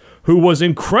Lemonis, who was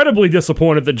incredibly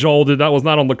disappointed that Joel was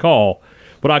not on the call,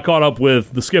 but I caught up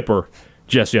with the skipper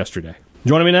just yesterday.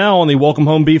 Joining me now on the Welcome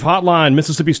Home Beef Hotline,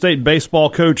 Mississippi State baseball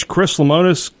coach Chris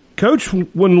Lemonis. Coach, I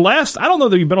don't know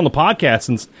that you've been on the podcast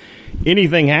since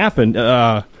anything happened.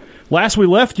 Last we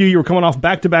left you were coming off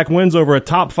back-to-back wins over a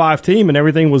top 5 team, and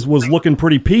everything was looking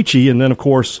pretty peachy, and then, of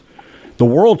course, the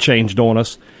world changed on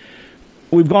us.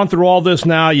 We've gone through all this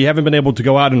now. You haven't been able to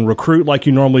go out and recruit like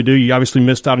you normally do. You obviously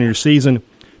missed out on your season.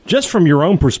 Just from your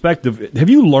own perspective,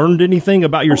 have you learned anything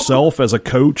about yourself as a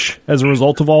coach as a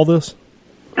result of all this?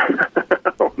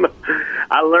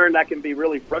 I learned I can be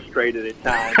really frustrated at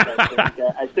times.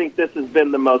 I think this has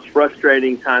been the most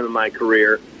frustrating time of my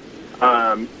career.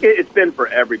 It's been for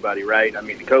everybody, right? I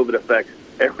mean, the COVID affects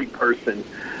every person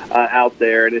out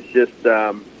there, and it's just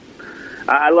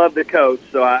I love the coach,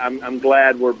 so I'm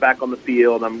glad we're back on the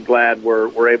field. I'm glad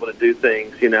we're able to do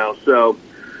things, So,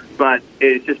 but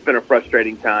it's just been a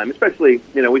frustrating time, especially,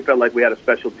 we felt like we had a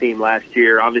special team last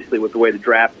year, obviously with the way the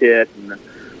draft hit and the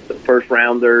first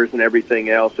rounders and everything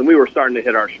else. And we were starting to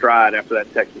hit our stride after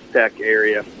that Texas Tech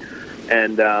area.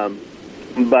 And,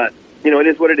 but, it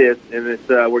is what it is. And it's,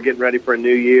 we're getting ready for a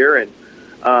new year. And,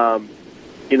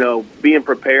 being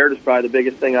prepared is probably the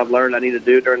biggest thing I've learned I need to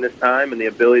do during this time, and the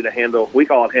ability to handle, we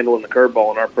call it handling the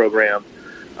curveball in our program,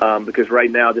 because right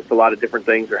now just a lot of different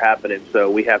things are happening. So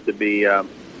we have to be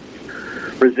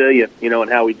resilient, in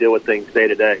how we deal with things day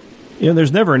to day.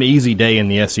 There's never an easy day in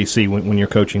the SEC when you're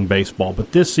coaching baseball,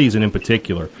 but this season in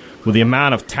particular, with the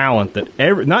amount of talent that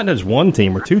not just one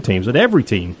team or two teams, but every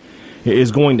team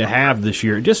is going to have this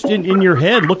year, just in your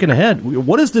head, looking ahead,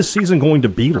 what is this season going to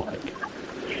be like?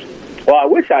 Well, I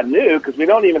wish I knew, because we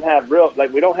don't even have real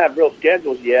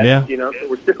schedules yet. Yeah. So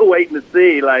we're still waiting to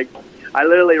see. I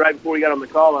literally, right before we got on the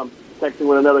call, I'm texting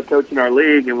with another coach in our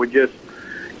league, and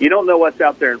you don't know what's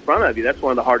out there in front of you. That's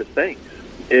one of the hardest things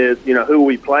is, who are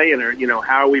we playing, or,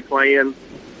 how are we playing?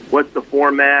 What's the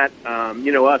format?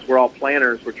 Us, we're all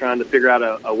planners. We're trying to figure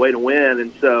out a way to win.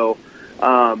 And so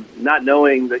not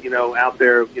knowing that, out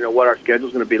there, what our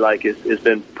schedule's going to be like has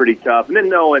been pretty tough. And then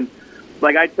knowing,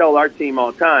 like I tell our team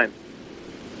all the time,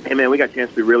 hey, man, we got a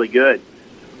chance to be really good.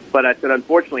 But I said,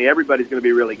 unfortunately, everybody's going to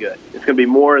be really good. It's going to be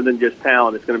more than just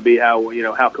talent. It's going to be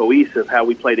how cohesive, how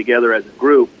we play together as a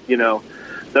group. Those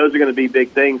are going to be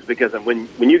big things, because when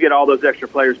you get all those extra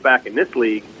players back in this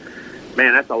league,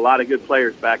 man, that's a lot of good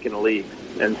players back in the league.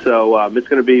 And so it's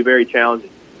going to be very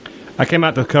challenging. I came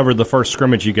out to cover the first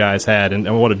scrimmage you guys had,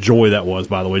 and what a joy that was,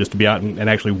 by the way, just to be out and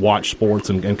actually watch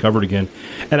sports and cover it again.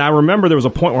 And I remember there was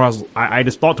a point where I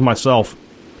just thought to myself,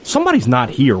 somebody's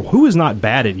not here. Who is not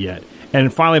batted yet?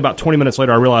 And finally, about 20 minutes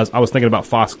later, I realized I was thinking about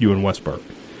Foscue and Westberg.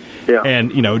 Yeah.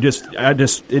 And, it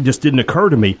just didn't occur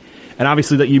to me. And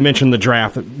obviously that you mentioned the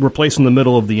draft, replacing the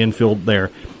middle of the infield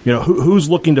there. Who's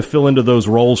looking to fill into those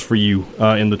roles for you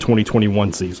in the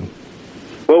 2021 season?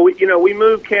 Well, we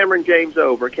moved Cameron James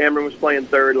over. Cameron was playing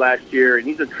third last year, and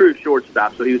he's a true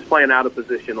shortstop, so he was playing out of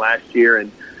position last year.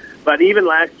 And But even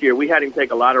last year, we had him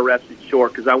take a lot of reps at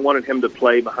short because I wanted him to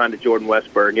play behind a Jordan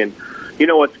Westberg. And, you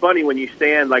know, what's funny, when you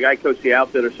stand, like I coach the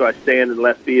outfielder, so I stand in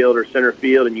left field or center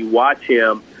field, and you watch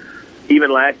him,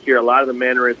 even last year, a lot of the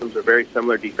mannerisms are very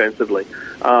similar defensively.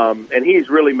 And he's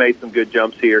really made some good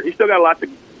jumps here. He's still got a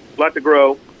lot to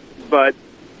grow, but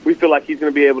we feel like he's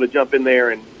going to be able to jump in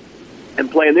there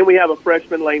and play. And then we have a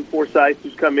freshman, Lane Forsythe,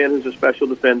 who's come in, who's a special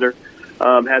defender.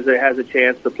 Has a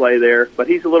chance to play there, but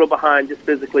he's a little behind just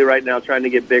physically right now, trying to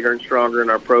get bigger and stronger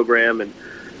in our program. And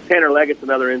Tanner Leggett's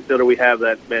another infielder we have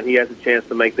that, man, he has a chance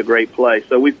to make the great play.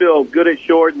 So we feel good at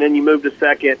short, and then you move to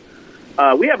second.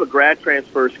 We have a grad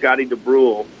transfer, Scotty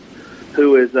DeBrule,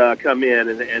 who has come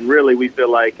in, and really we feel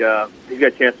like he's got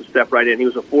a chance to step right in. He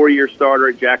was a 4-year starter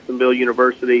at Jacksonville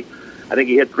University. I think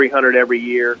he hit 300 every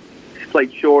year. He's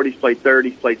played short, he's played third,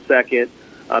 he's played second.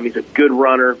 He's a good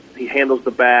runner. He handles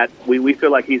the bat. We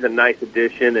feel like he's a nice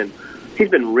addition, and he's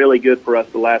been really good for us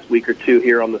the last week or two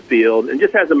here on the field, and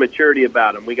just has a maturity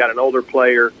about him. We got an older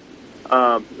player.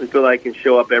 We feel like he can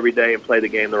show up every day and play the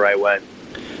game the right way.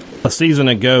 A season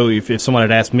ago, if someone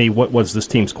had asked me what was this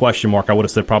team's question mark, I would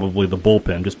have said probably the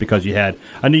bullpen, just because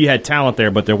I knew you had talent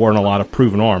there, but there weren't a lot of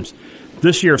proven arms.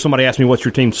 This year, if somebody asked me what's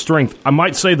your team's strength, I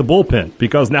might say the bullpen,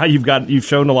 because now you've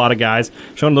shown a lot of guys,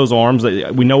 shown those arms.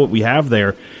 We know what we have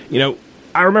there. You know,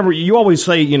 I remember you always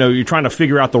say, you know, you're trying to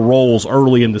figure out the roles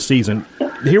early in the season.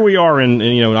 Here we are in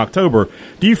October.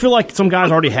 Do you feel like some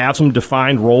guys already have some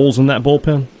defined roles in that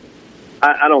bullpen?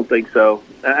 I don't think so.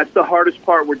 That's the hardest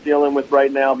part we're dealing with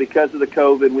right now because of the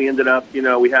COVID. We ended up, you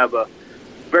know, we have a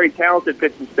very talented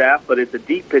pitching staff, but it's a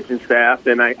deep pitching staff,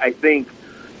 and I think,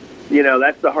 you know,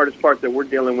 that's the hardest part that we're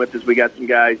dealing with is we got some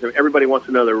guys, everybody wants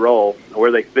to know their role,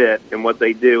 where they fit, and what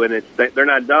they do, and they're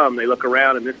not dumb. They look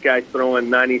around, and this guy's throwing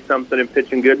 90-something and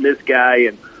pitching good, and this guy,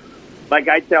 and like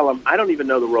I tell them, I don't even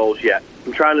know the roles yet.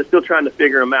 I'm still trying to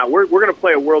figure them out. We're going to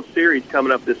play a World Series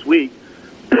coming up this week.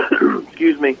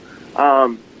 Excuse me.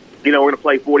 You know, we're going to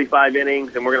play 45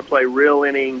 innings, and we're going to play real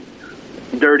innings,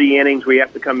 dirty innings where you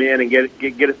have to come in and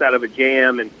get us out of a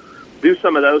jam and do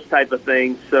some of those type of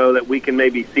things so that we can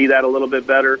maybe see that a little bit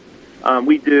better.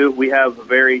 We have a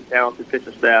very talented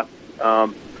pitching staff.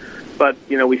 But,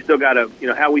 you know, we still got to, you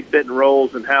know, how we fit in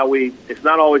roles and it's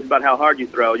not always about how hard you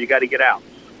throw. You got to get out.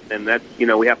 And that's, you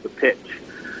know, we have to pitch.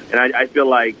 And I feel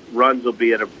like runs will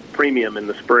be at a premium in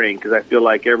the spring because I feel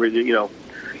like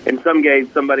in some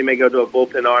games somebody may go to a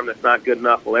bullpen arm that's not good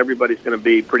enough. Well, everybody's going to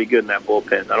be pretty good in that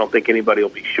bullpen. I don't think anybody will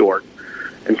be short.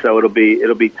 And so it'll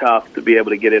be tough to be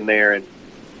able to get in there and,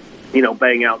 you know,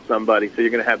 bang out somebody. So you're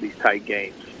going to have these tight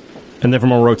games. And then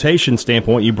from a rotation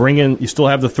standpoint, you still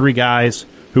have the three guys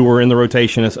who were in the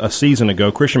rotation a season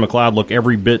ago. Christian McLeod looked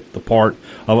every bit the part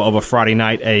of a Friday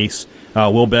night ace.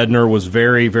 Will Bednar was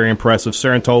very, very impressive.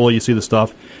 Sarantola, you see the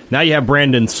stuff. Now you have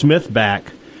Brandon Smith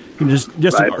back. Just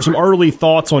right. Some early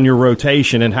thoughts on your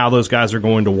rotation and how those guys are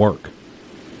going to work.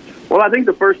 Well, I think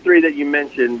the first three that you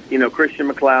mentioned, you know, Christian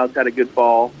McLeod's had a good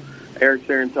fall, Eric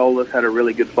Sarantola's had a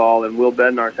really good fall, and Will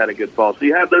Bednar's had a good fall. So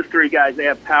you have those three guys. They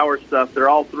have power stuff. They're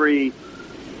all three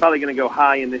probably going to go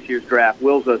high in this year's draft.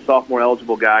 Will's a sophomore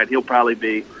eligible guy, and he'll probably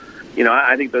be, you know,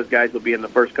 I think those guys will be in the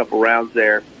first couple rounds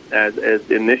there as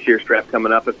in this year's draft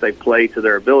coming up if they play to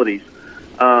their abilities.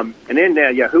 And then,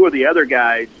 who are the other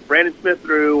guys? Brandon Smith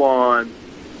threw on,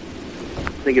 I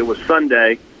think it was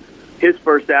Sunday, his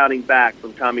first outing back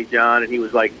from Tommy John, and he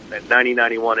was like at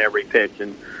 90-91 every pitch.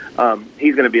 And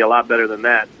he's going to be a lot better than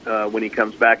that when he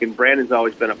comes back. And Brandon's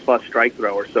always been a plus strike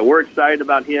thrower. So we're excited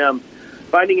about him.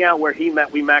 Finding out where we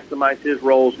maximize his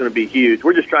role is going to be huge.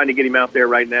 We're just trying to get him out there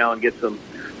right now and get on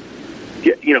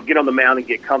the mound and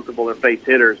get comfortable and face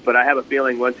hitters. But I have a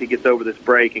feeling once he gets over this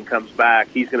break and comes back,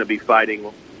 he's going to be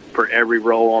fighting for every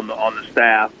role on the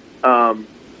staff.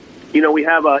 You know, we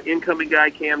have an incoming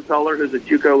guy, Cam Tuller, who's a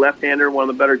JUCO left-hander, one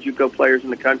of the better JUCO players in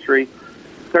the country.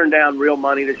 Turned down real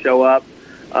money to show up.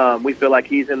 We feel like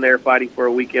he's in there fighting for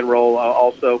a weekend role,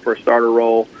 also for a starter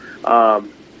role.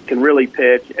 Can really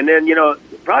pitch. And then, you know,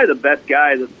 probably the best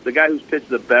guy, the guy who's pitched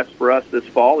the best for us this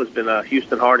fall has been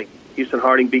Houston Harding. Houston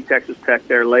Harding beat Texas Tech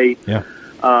there late. Yeah.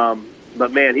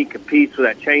 But, man, he competes with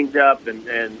that changeup and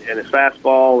his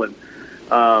fastball,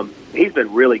 and he's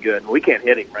been really good. We can't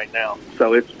hit him right now.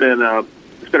 So it's been a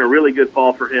really good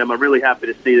fall for him. I'm really happy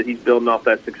to see that he's building off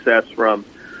that success from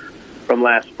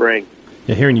last spring.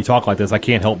 Yeah, hearing you talk like this, I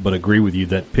can't help but agree with you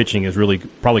that pitching is really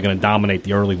probably going to dominate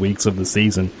the early weeks of the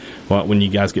season when you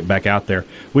guys get back out there.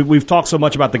 We've talked so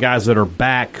much about the guys that are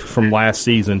back from last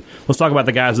season. Let's talk about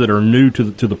the guys that are new to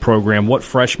the program. What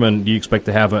freshmen do you expect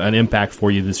to have an impact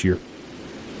for you this year?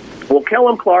 Well,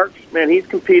 Kellum Clark, man, he's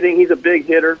competing. He's a big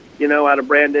hitter, you know, out of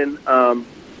Brandon.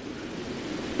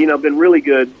 been really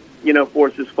good, for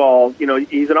us this fall.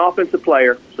 He's an offensive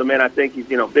player. So, man, I think he's,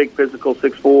 big, physical,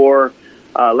 6'4",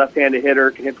 left-handed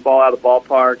hitter, can hit the ball out of the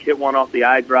ballpark, hit one off the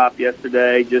eye drop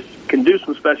yesterday, just can do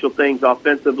some special things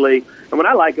offensively. And what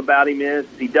I like about him is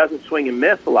he doesn't swing and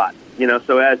miss a lot.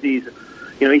 So as he's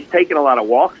taking a lot of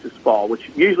walks this fall, which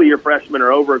usually your freshmen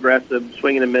are over-aggressive,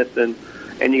 swinging and missing,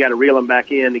 and you got to reel them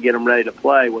back in to get them ready to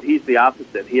play. Well, he's the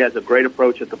opposite. He has a great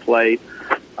approach at the plate.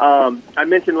 I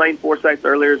mentioned Lane Forsythe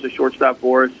earlier as a shortstop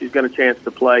for us. He's got a chance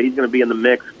to play. He's going to be in the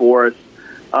mix for us.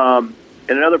 And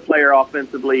another player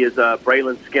offensively is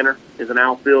Braylon Skinner, is an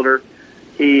outfielder.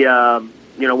 He, one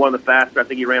of the faster. I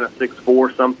think he ran a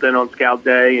 6'4" something on Scout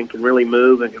Day and can really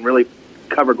move and can really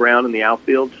cover ground in the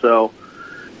outfield. So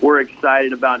we're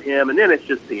excited about him. And then it's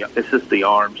just the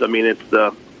arms. I mean, it's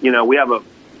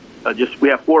we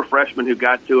have 4 freshmen who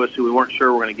got to us who we weren't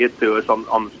sure were going to get to us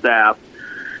on the staff.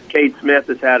 Cade Smith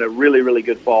has had a really, really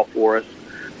good fall for us.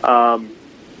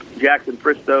 Jackson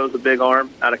Pristo is a big arm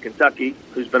out of Kentucky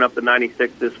who's been up to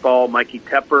 96 this fall. Mikey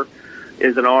Tepper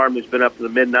is an arm who's been up to the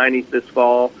mid-90s this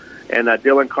fall. And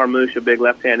Dylan Carmouche, a big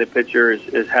left-handed pitcher,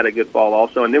 has had a good fall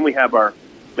also. And then we have our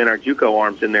JUCO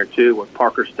arms in there too, with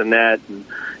Parker Stinnett and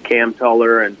Cam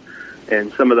Tuller and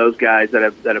some of those guys that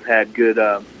have had good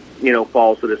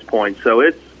falls to this point. So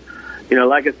it's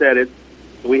like I said,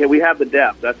 we have the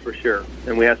depth, that's for sure,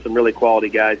 and we have some really quality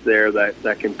guys there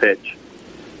that can pitch.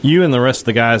 You and the rest of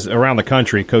the guys around the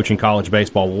country coaching college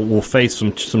baseball will face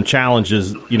some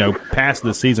challenges, past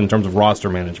this season in terms of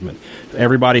roster management.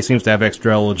 Everybody seems to have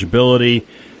extra eligibility,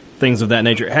 things of that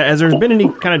nature. Has there been any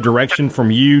kind of direction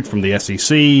from you, from the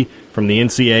SEC, from the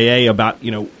NCAA about,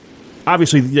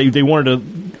 obviously they wanted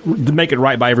to make it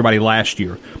right by everybody last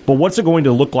year, but what's it going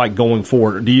to look like going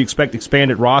forward? Do you expect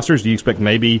expanded rosters? Do you expect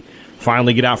maybe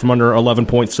finally get out from under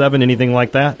 11.7, anything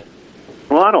like that?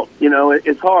 Well, I don't.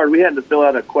 It's hard. We had to fill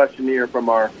out a questionnaire from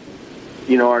our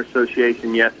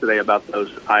association yesterday about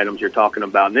those items you're talking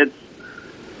about, and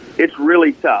it's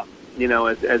really tough.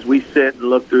 As we sit and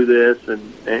look through this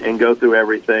and go through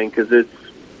everything, because it's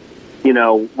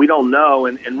we don't know,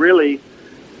 and really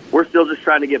we're still just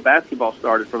trying to get basketball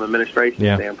started from an administration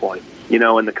standpoint.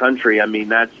 In the country, I mean,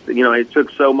 that's it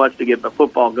took so much to get the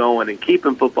football going and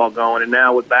keeping football going, and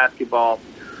now with basketball.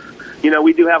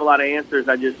 We do have a lot of answers.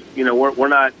 I just, we're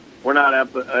not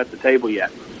up at the table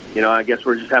yet. I guess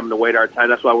we're just having to wait our time.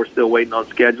 That's why we're still waiting on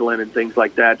scheduling and things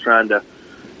like that, trying to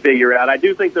figure out. I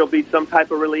do think there'll be some type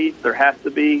of release. There has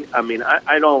to be. I mean,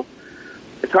 I don't.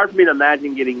 It's hard for me to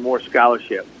imagine getting more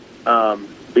scholarship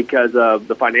because of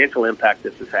the financial impact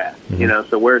this has had. Mm-hmm.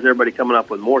 So where's everybody coming up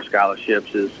with more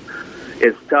scholarships is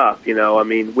tough. I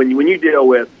mean, when you deal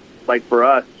with, like for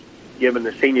us, giving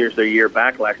the seniors their year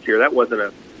back last year, that wasn't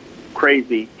a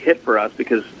crazy hit for us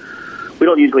because we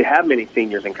don't usually have many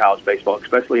seniors in college baseball,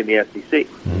 especially in the SEC.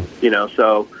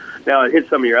 So now it hits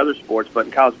some of your other sports, but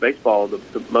in college baseball,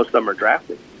 most of them are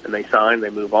drafted and they sign, they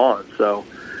move on. So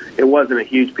it wasn't a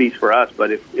huge piece for us,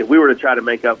 but if we were to try to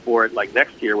make up for it like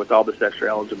next year with all this extra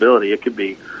eligibility, it could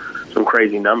be some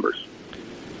crazy numbers.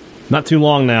 Not too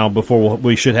long now before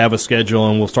we should have a schedule,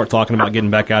 and we'll start talking about getting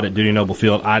back out at Dudy Noble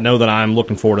Field. I know that I'm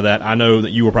looking forward to that. I know that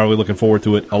you were probably looking forward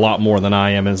to it a lot more than I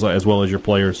am, as well as your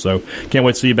players. So can't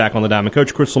wait to see you back on the diamond.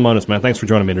 Coach Chris Lemonis, man, thanks for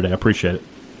joining me today. I appreciate it.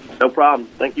 No problem.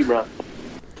 Thank you, Brian.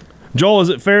 Joel, is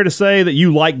it fair to say that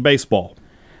you like baseball?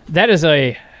 That is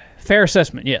a fair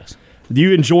assessment, yes. Do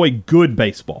you enjoy good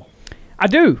baseball? I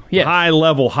do, yes. High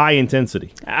level, high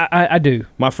intensity. I do.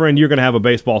 My friend, you're going to have a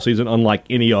baseball season unlike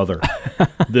any other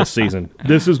this season.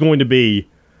 This is going to be,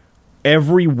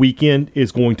 every weekend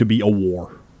is going to be a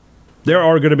war. There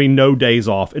are going to be no days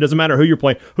off. It doesn't matter who you're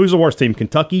playing. Who's the worst team?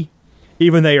 Kentucky?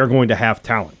 Even they are going to have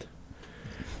talent.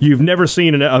 You've never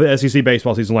seen an SEC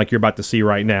baseball season like you're about to see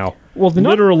right now. Well,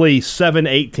 literally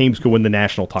 7-8 teams could win the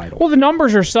national title. Well, the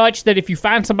numbers are such that if you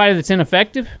find somebody that's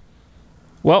ineffective,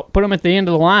 well, put them at the end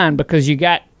of the line because you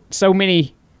got so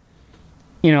many,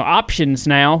 options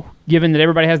now, given that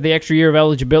everybody has the extra year of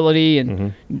eligibility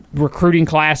and recruiting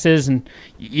classes, and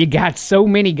you got so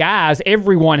many guys.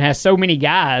 Everyone has so many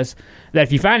guys that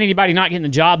if you find anybody not getting the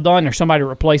job done, there's somebody to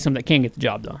replace them that can get the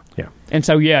job done. Yeah. And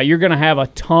so, you're going to have a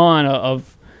ton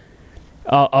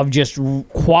of just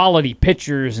quality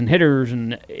pitchers and hitters,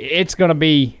 and it's going to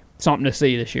be something to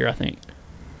see this year, I think.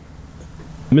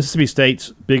 Mississippi State's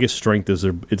biggest strength is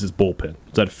its bullpen.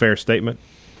 Is that a fair statement?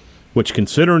 Which,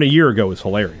 considering a year ago, is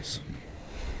hilarious.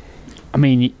 I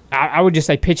mean, I would just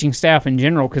say pitching staff in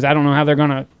general because I don't know how they're going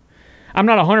to – I'm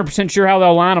not 100% sure how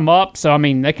they'll line them up. So, I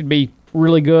mean, they could be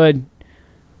really good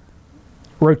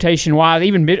rotation-wise.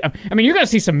 You're going to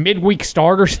see some midweek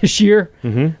starters this year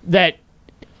that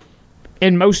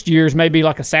in most years, maybe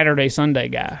like a Saturday, Sunday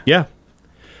guy. Yeah.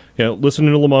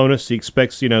 Listening to Lemonis, he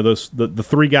expects, the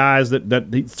three guys that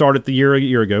he started a year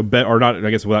ago, or not,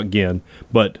 I guess without Ginn,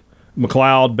 but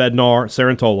McLeod, Bednar,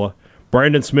 Sarantola.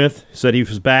 Brandon Smith said he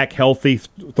was back healthy,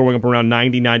 throwing up around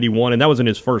 90, 91, and that was in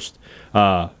his first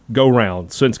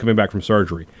go-round since coming back from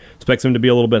surgery. Expects him to be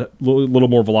a little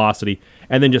more velocity,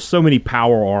 and then just so many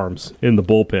power arms in the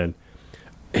bullpen.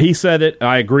 He said it.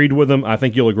 I agreed with him. I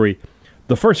think you'll agree.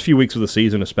 The first few weeks of the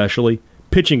season especially,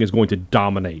 pitching is going to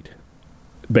dominate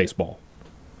baseball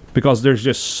because there's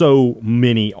just so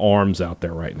many arms out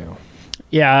there right now.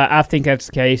 Yeah, I think that's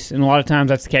the case, and a lot of times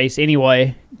that's the case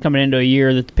anyway, coming into a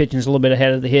year that the pitching's a little bit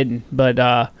ahead of the hitting.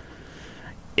 But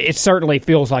it certainly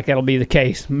feels like that'll be the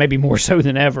case, maybe more so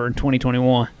than ever in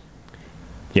 2021.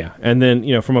 Yeah, and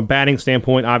then, from a batting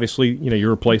standpoint, obviously, you're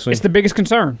replacing... It's the biggest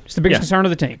concern. It's the biggest concern of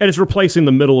the team. And it's replacing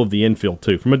the middle of the infield,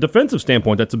 too. From a defensive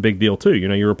standpoint, that's a big deal, too.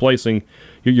 You're replacing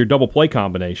your double play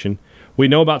combination. We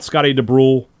know about Scotty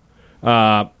DeBrule.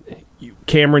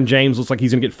 Cameron James looks like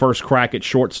he's going to get first crack at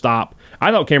shortstop.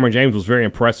 I thought Cameron James was very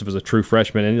impressive as a true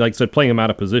freshman, and like I said, playing him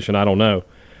out of position, I don't know.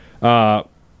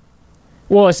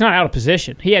 Well, it's not out of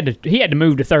position. He had to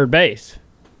move to third base.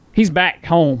 He's back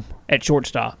home at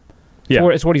shortstop. Yeah,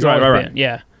 it's what he's always been.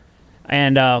 Yeah,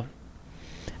 and I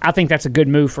think that's a good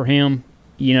move for him.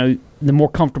 The more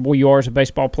comfortable you are as a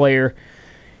baseball player,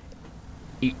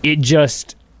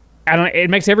 it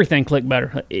makes everything click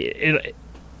better.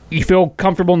 You feel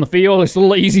comfortable in the field. It's a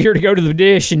little easier to go to the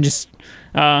dish and just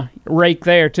rake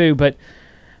there too. But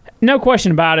no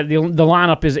question about it, the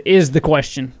lineup is the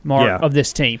question mark of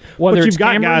this team. But you've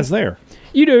got guys there.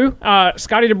 You do.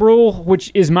 Scotty DeBrule,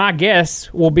 which is my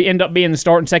guess, will end up being the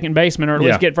starting second baseman, or at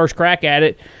least get first crack at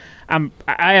it. I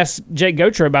asked Jake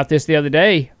Gotra about this the other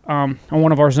day on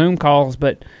one of our Zoom calls,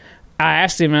 but I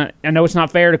asked him, I know it's not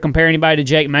fair to compare anybody to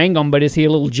Jake Mangum, but is he a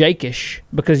little Jake-ish?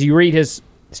 Because you read his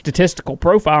statistical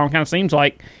profile and kind of seems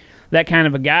like that kind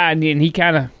of a guy, and he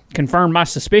kind of confirmed my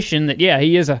suspicion that,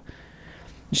 he is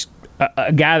just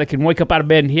a guy that can wake up out of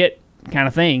bed and hit kind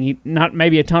of thing. Not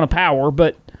maybe a ton of power,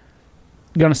 but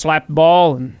going to slap the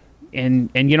ball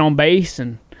and get on base.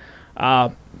 And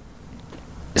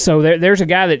so there's a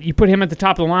guy that you put him at the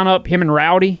top of the lineup, him and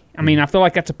Rowdy. I mean, I feel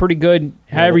like that's a pretty good,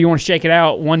 however you want to shake it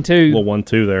out, 1-2. Little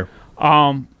 1-2 there.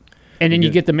 And then you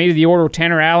get the meat of the order with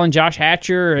Tanner Allen, Josh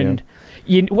Hatcher, and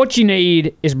what you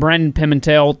need is Brendan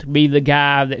Pimentel to be the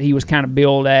guy that he was kind of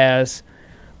billed as.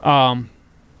 Coming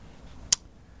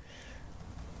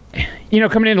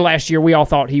into last year, we all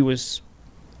thought he was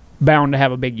bound to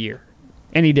have a big year,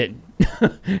 and he didn't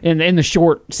in the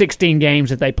short 16 games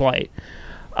that they played.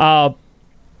 I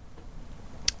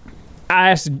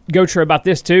asked Gotra about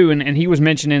this too, and he was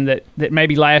mentioning that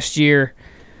maybe last year,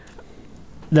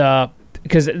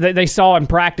 because they saw in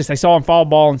practice, they saw in fall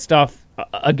ball and stuff,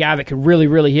 a guy that could really,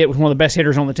 really hit, was one of the best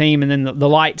hitters on the team, and then the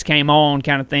lights came on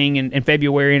kind of thing in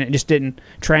February, and it just didn't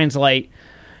translate.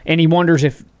 And he wonders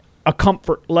if a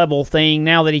comfort level thing,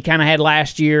 now that he kind of had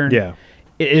last year,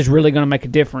 is really going to make a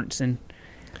difference. And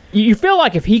you feel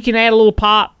like if he can add a little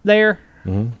pop there,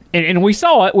 and we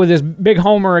saw it with his big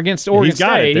homer against Oregon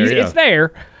State. It's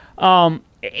there.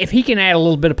 If he can add a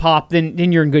little bit of pop,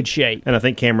 then you're in good shape. And I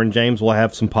think Cameron James will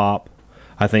have some pop.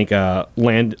 I think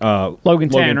Logan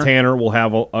Tanner will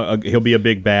have he'll be a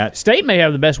big bat. State may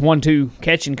have the best 1-2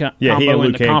 catching combo he and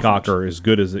Luke in the Hancock are as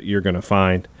good as you're going to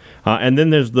find. And then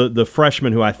there's the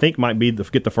freshman who I think might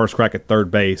get the first crack at third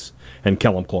base, and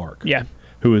Kellum Clark. Yeah.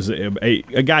 Who is a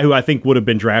guy who I think would have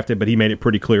been drafted, but he made it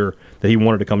pretty clear that he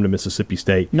wanted to come to Mississippi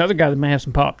State. Another guy that may have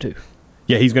some pop too.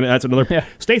 Yeah, he's gonna. That's another. Yeah.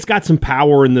 State's got some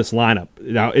power in this lineup.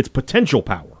 Now it's potential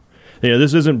power.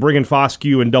 This isn't bringing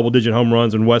Foscue and double-digit home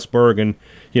runs and Westberg and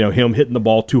him hitting the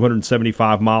ball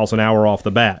 275 miles an hour off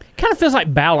the bat. Kind of feels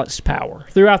like balanced power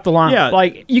throughout the lineup. Yeah.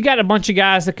 Like you got a bunch of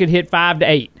guys that could hit 5 to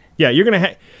 8. Yeah, you're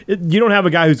gonna. You don't have a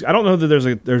guy who's. I don't know that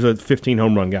there's a 15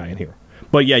 home run guy in here,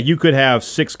 but yeah, you could have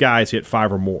 6 guys hit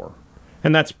 5 or more,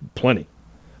 and that's plenty.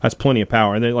 That's plenty of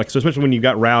power. And then, especially when you've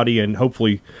got Rowdy and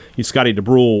hopefully Scotty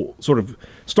DeBrule sort of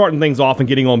starting things off and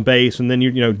getting on base, and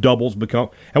then doubles become.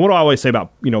 And what do I always say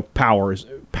about power is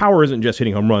power isn't just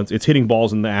hitting home runs; it's hitting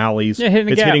balls in the alleys. Yeah,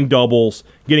 hitting doubles,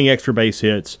 getting extra base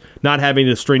hits, not having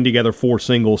to string together 4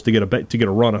 singles to get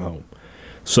a run at home.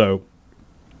 So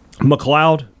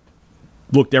McLeod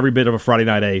looked every bit of a Friday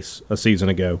night ace a season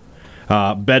ago.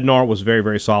 Bednar was very,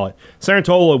 very solid.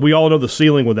 Sarantola, we all know the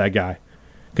ceiling with that guy.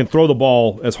 Can throw the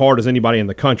ball as hard as anybody in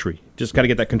the country. Just got to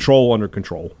get that control under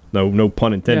control. No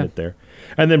pun intended there.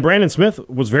 And then Brandon Smith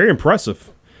was very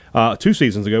impressive 2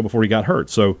 seasons ago before he got hurt.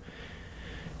 So,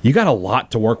 you got a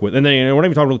lot to work with. And then we're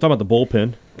not even talking about the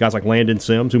bullpen. Guys like Landon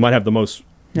Sims, who might have the most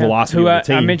velocity who on the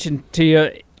team. I mentioned to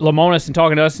you, Lamonis, and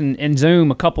talking to us in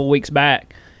Zoom a couple weeks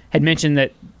back, had mentioned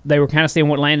that they were kind of seeing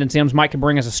what Landon Sims might could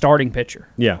bring as a starting pitcher.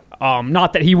 Yeah.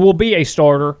 Not that he will be a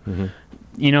starter. Mm-hmm.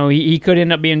 You know, he could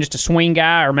end up being just a swing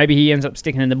guy, or maybe he ends up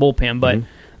sticking in the bullpen. But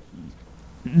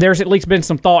there's at least been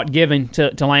some thought given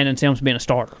to Landon Sims being a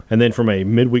starter. And then from a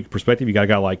midweek perspective, you got a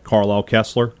guy like Carlisle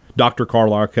Kessler, Dr.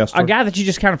 Carlisle Kessler. A guy that you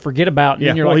just kind of forget about. And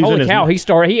Yeah, you're well, like, he's in holy his-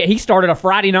 cow, he started a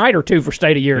Friday night or two for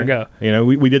State a year ago. You know,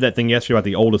 we did that thing yesterday about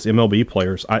the oldest MLB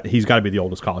players. He's got to be the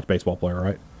oldest college baseball player,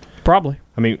 right? Probably.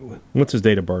 I mean, what's his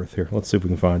date of birth here? Let's see if we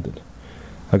can find it.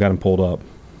 I got him pulled up.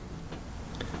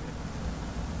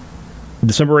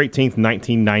 December 18th,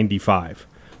 1995.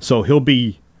 So he'll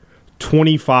be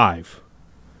 25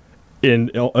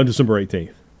 on December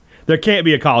 18th. There can't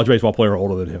be a college baseball player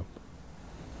older than him.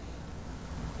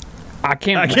 I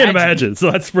can't imagine.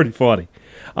 So that's pretty funny.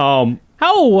 How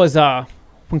old was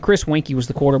when Chris Winkie was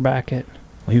the quarterback at?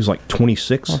 He was like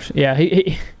 26. Yeah,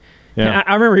 he Yeah.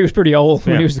 I remember he was pretty old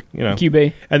when Yeah, he was the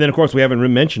QB. And then, of course, we haven't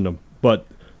mentioned them, but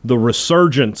the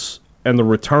resurgence and the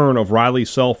return of Riley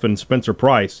Self and Spencer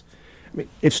Price. I mean,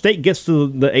 if State gets to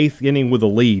the 8th inning with a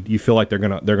lead, you feel like they're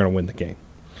gonna win the game,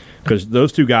 because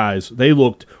those two guys, they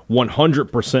looked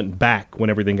 100% back when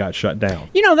everything got shut down.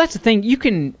 You know, that's the thing. You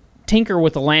can tinker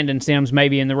with the Landon Sims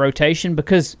maybe in the rotation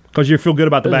because you feel good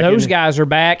about the back. those guys are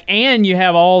back, and you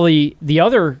have all the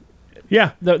other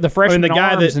the freshman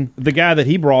arms. The guy that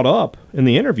he brought up in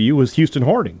the interview was Houston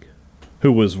Harding,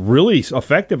 who was really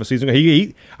effective a season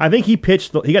ago. I think he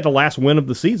pitched. He got the last win of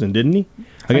the season, didn't he?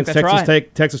 Against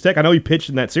Texas Tech. I know he pitched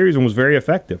in that series and was very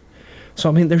effective. So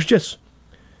I mean,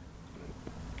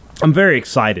 I'm very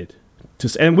excited.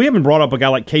 And we haven't brought up a guy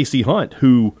like Casey Hunt,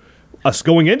 who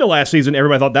going into last season,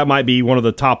 everybody thought that might be one of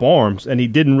the top arms, and he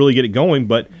didn't really get it going,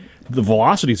 but the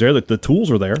velocity's there, the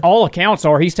tools are there. All accounts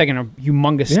are he's taking a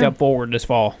humongous step forward this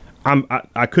fall.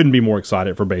 I couldn't be more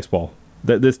excited for baseball.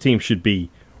 This team should be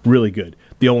really good.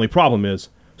 The only problem is,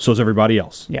 so is everybody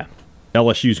else. Yeah.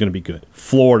 LSU's going to be good.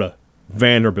 Florida,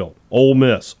 Vanderbilt, Ole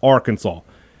Miss, Arkansas.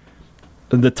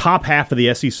 The top half of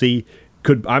the SEC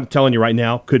I'm telling you right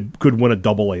now, could win a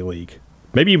double-A league.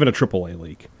 Maybe even a triple-A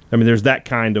league. I mean, there's that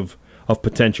kind of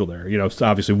potential there. You know, it's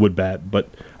obviously wood bat, but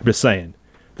I'm just saying,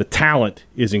 the talent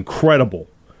is incredible.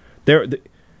 There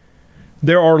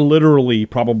are literally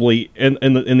probably in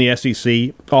the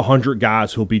SEC 100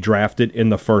 guys who'll be drafted in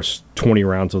the first 20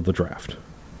 rounds of the draft.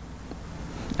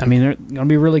 I mean, they're going to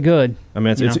be really good. I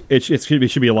mean, it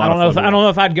should be a lot of fun. I don't know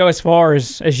if I'd go as far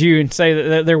as you and say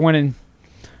that they're winning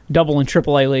double and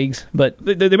triple A leagues, but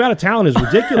the amount of talent is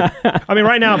ridiculous. I mean,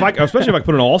 right now, especially if I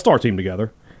put an all-star team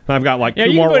together, and I've got like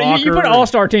two more rockers. You put an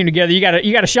all-star team together, you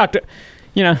got a shot to,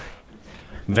 you know.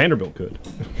 Vanderbilt could.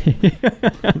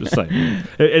 I'm just saying. And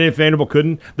if Vanderbilt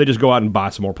couldn't, they just go out and buy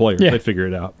some more players. Yeah. They figure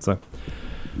it out. So,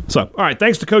 all right.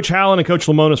 Thanks to Coach Hallen and Coach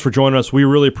Lamonis for joining us. We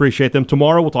really appreciate them.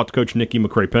 Tomorrow we'll talk to Coach Nikki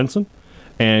McCray-Penson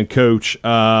and Coach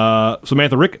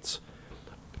Samantha Ricketts.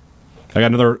 I got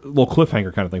another little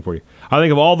cliffhanger kind of thing for you. I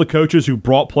think of all the coaches who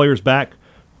brought players back,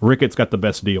 Ricketts got the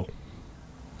best deal.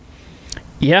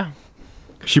 Yeah.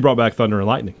 She brought back Thunder and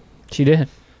Lightning. She did.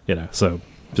 You know, so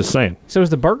just saying. So is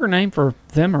the burger name for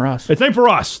them or us? It's named for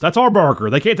us. That's our burger.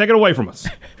 They can't take it away from us.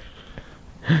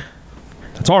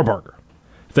 That's our burger.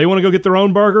 If they want to go get their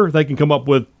own burger, they can come up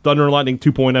with Thunder and Lightning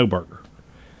 2.0 burger.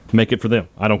 Make it for them.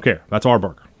 I don't care. That's our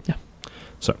burger. Yeah.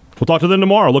 So we'll talk to them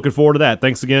tomorrow. Looking forward to that.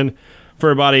 Thanks again for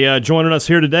everybody joining us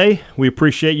here today. We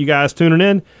appreciate you guys tuning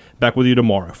in. Back with you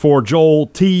tomorrow. For Joel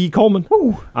T. Coleman,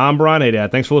 I'm Brian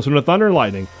Hadad. Thanks for listening to Thunder and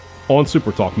Lightning on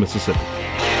Super Talk Mississippi.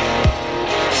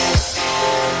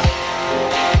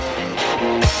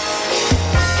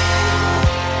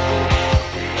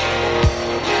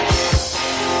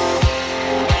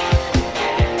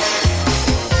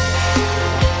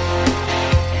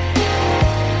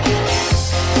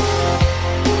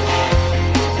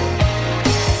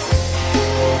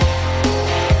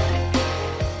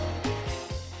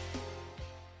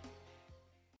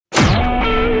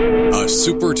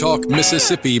 Super Talk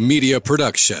Mississippi Media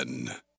Production.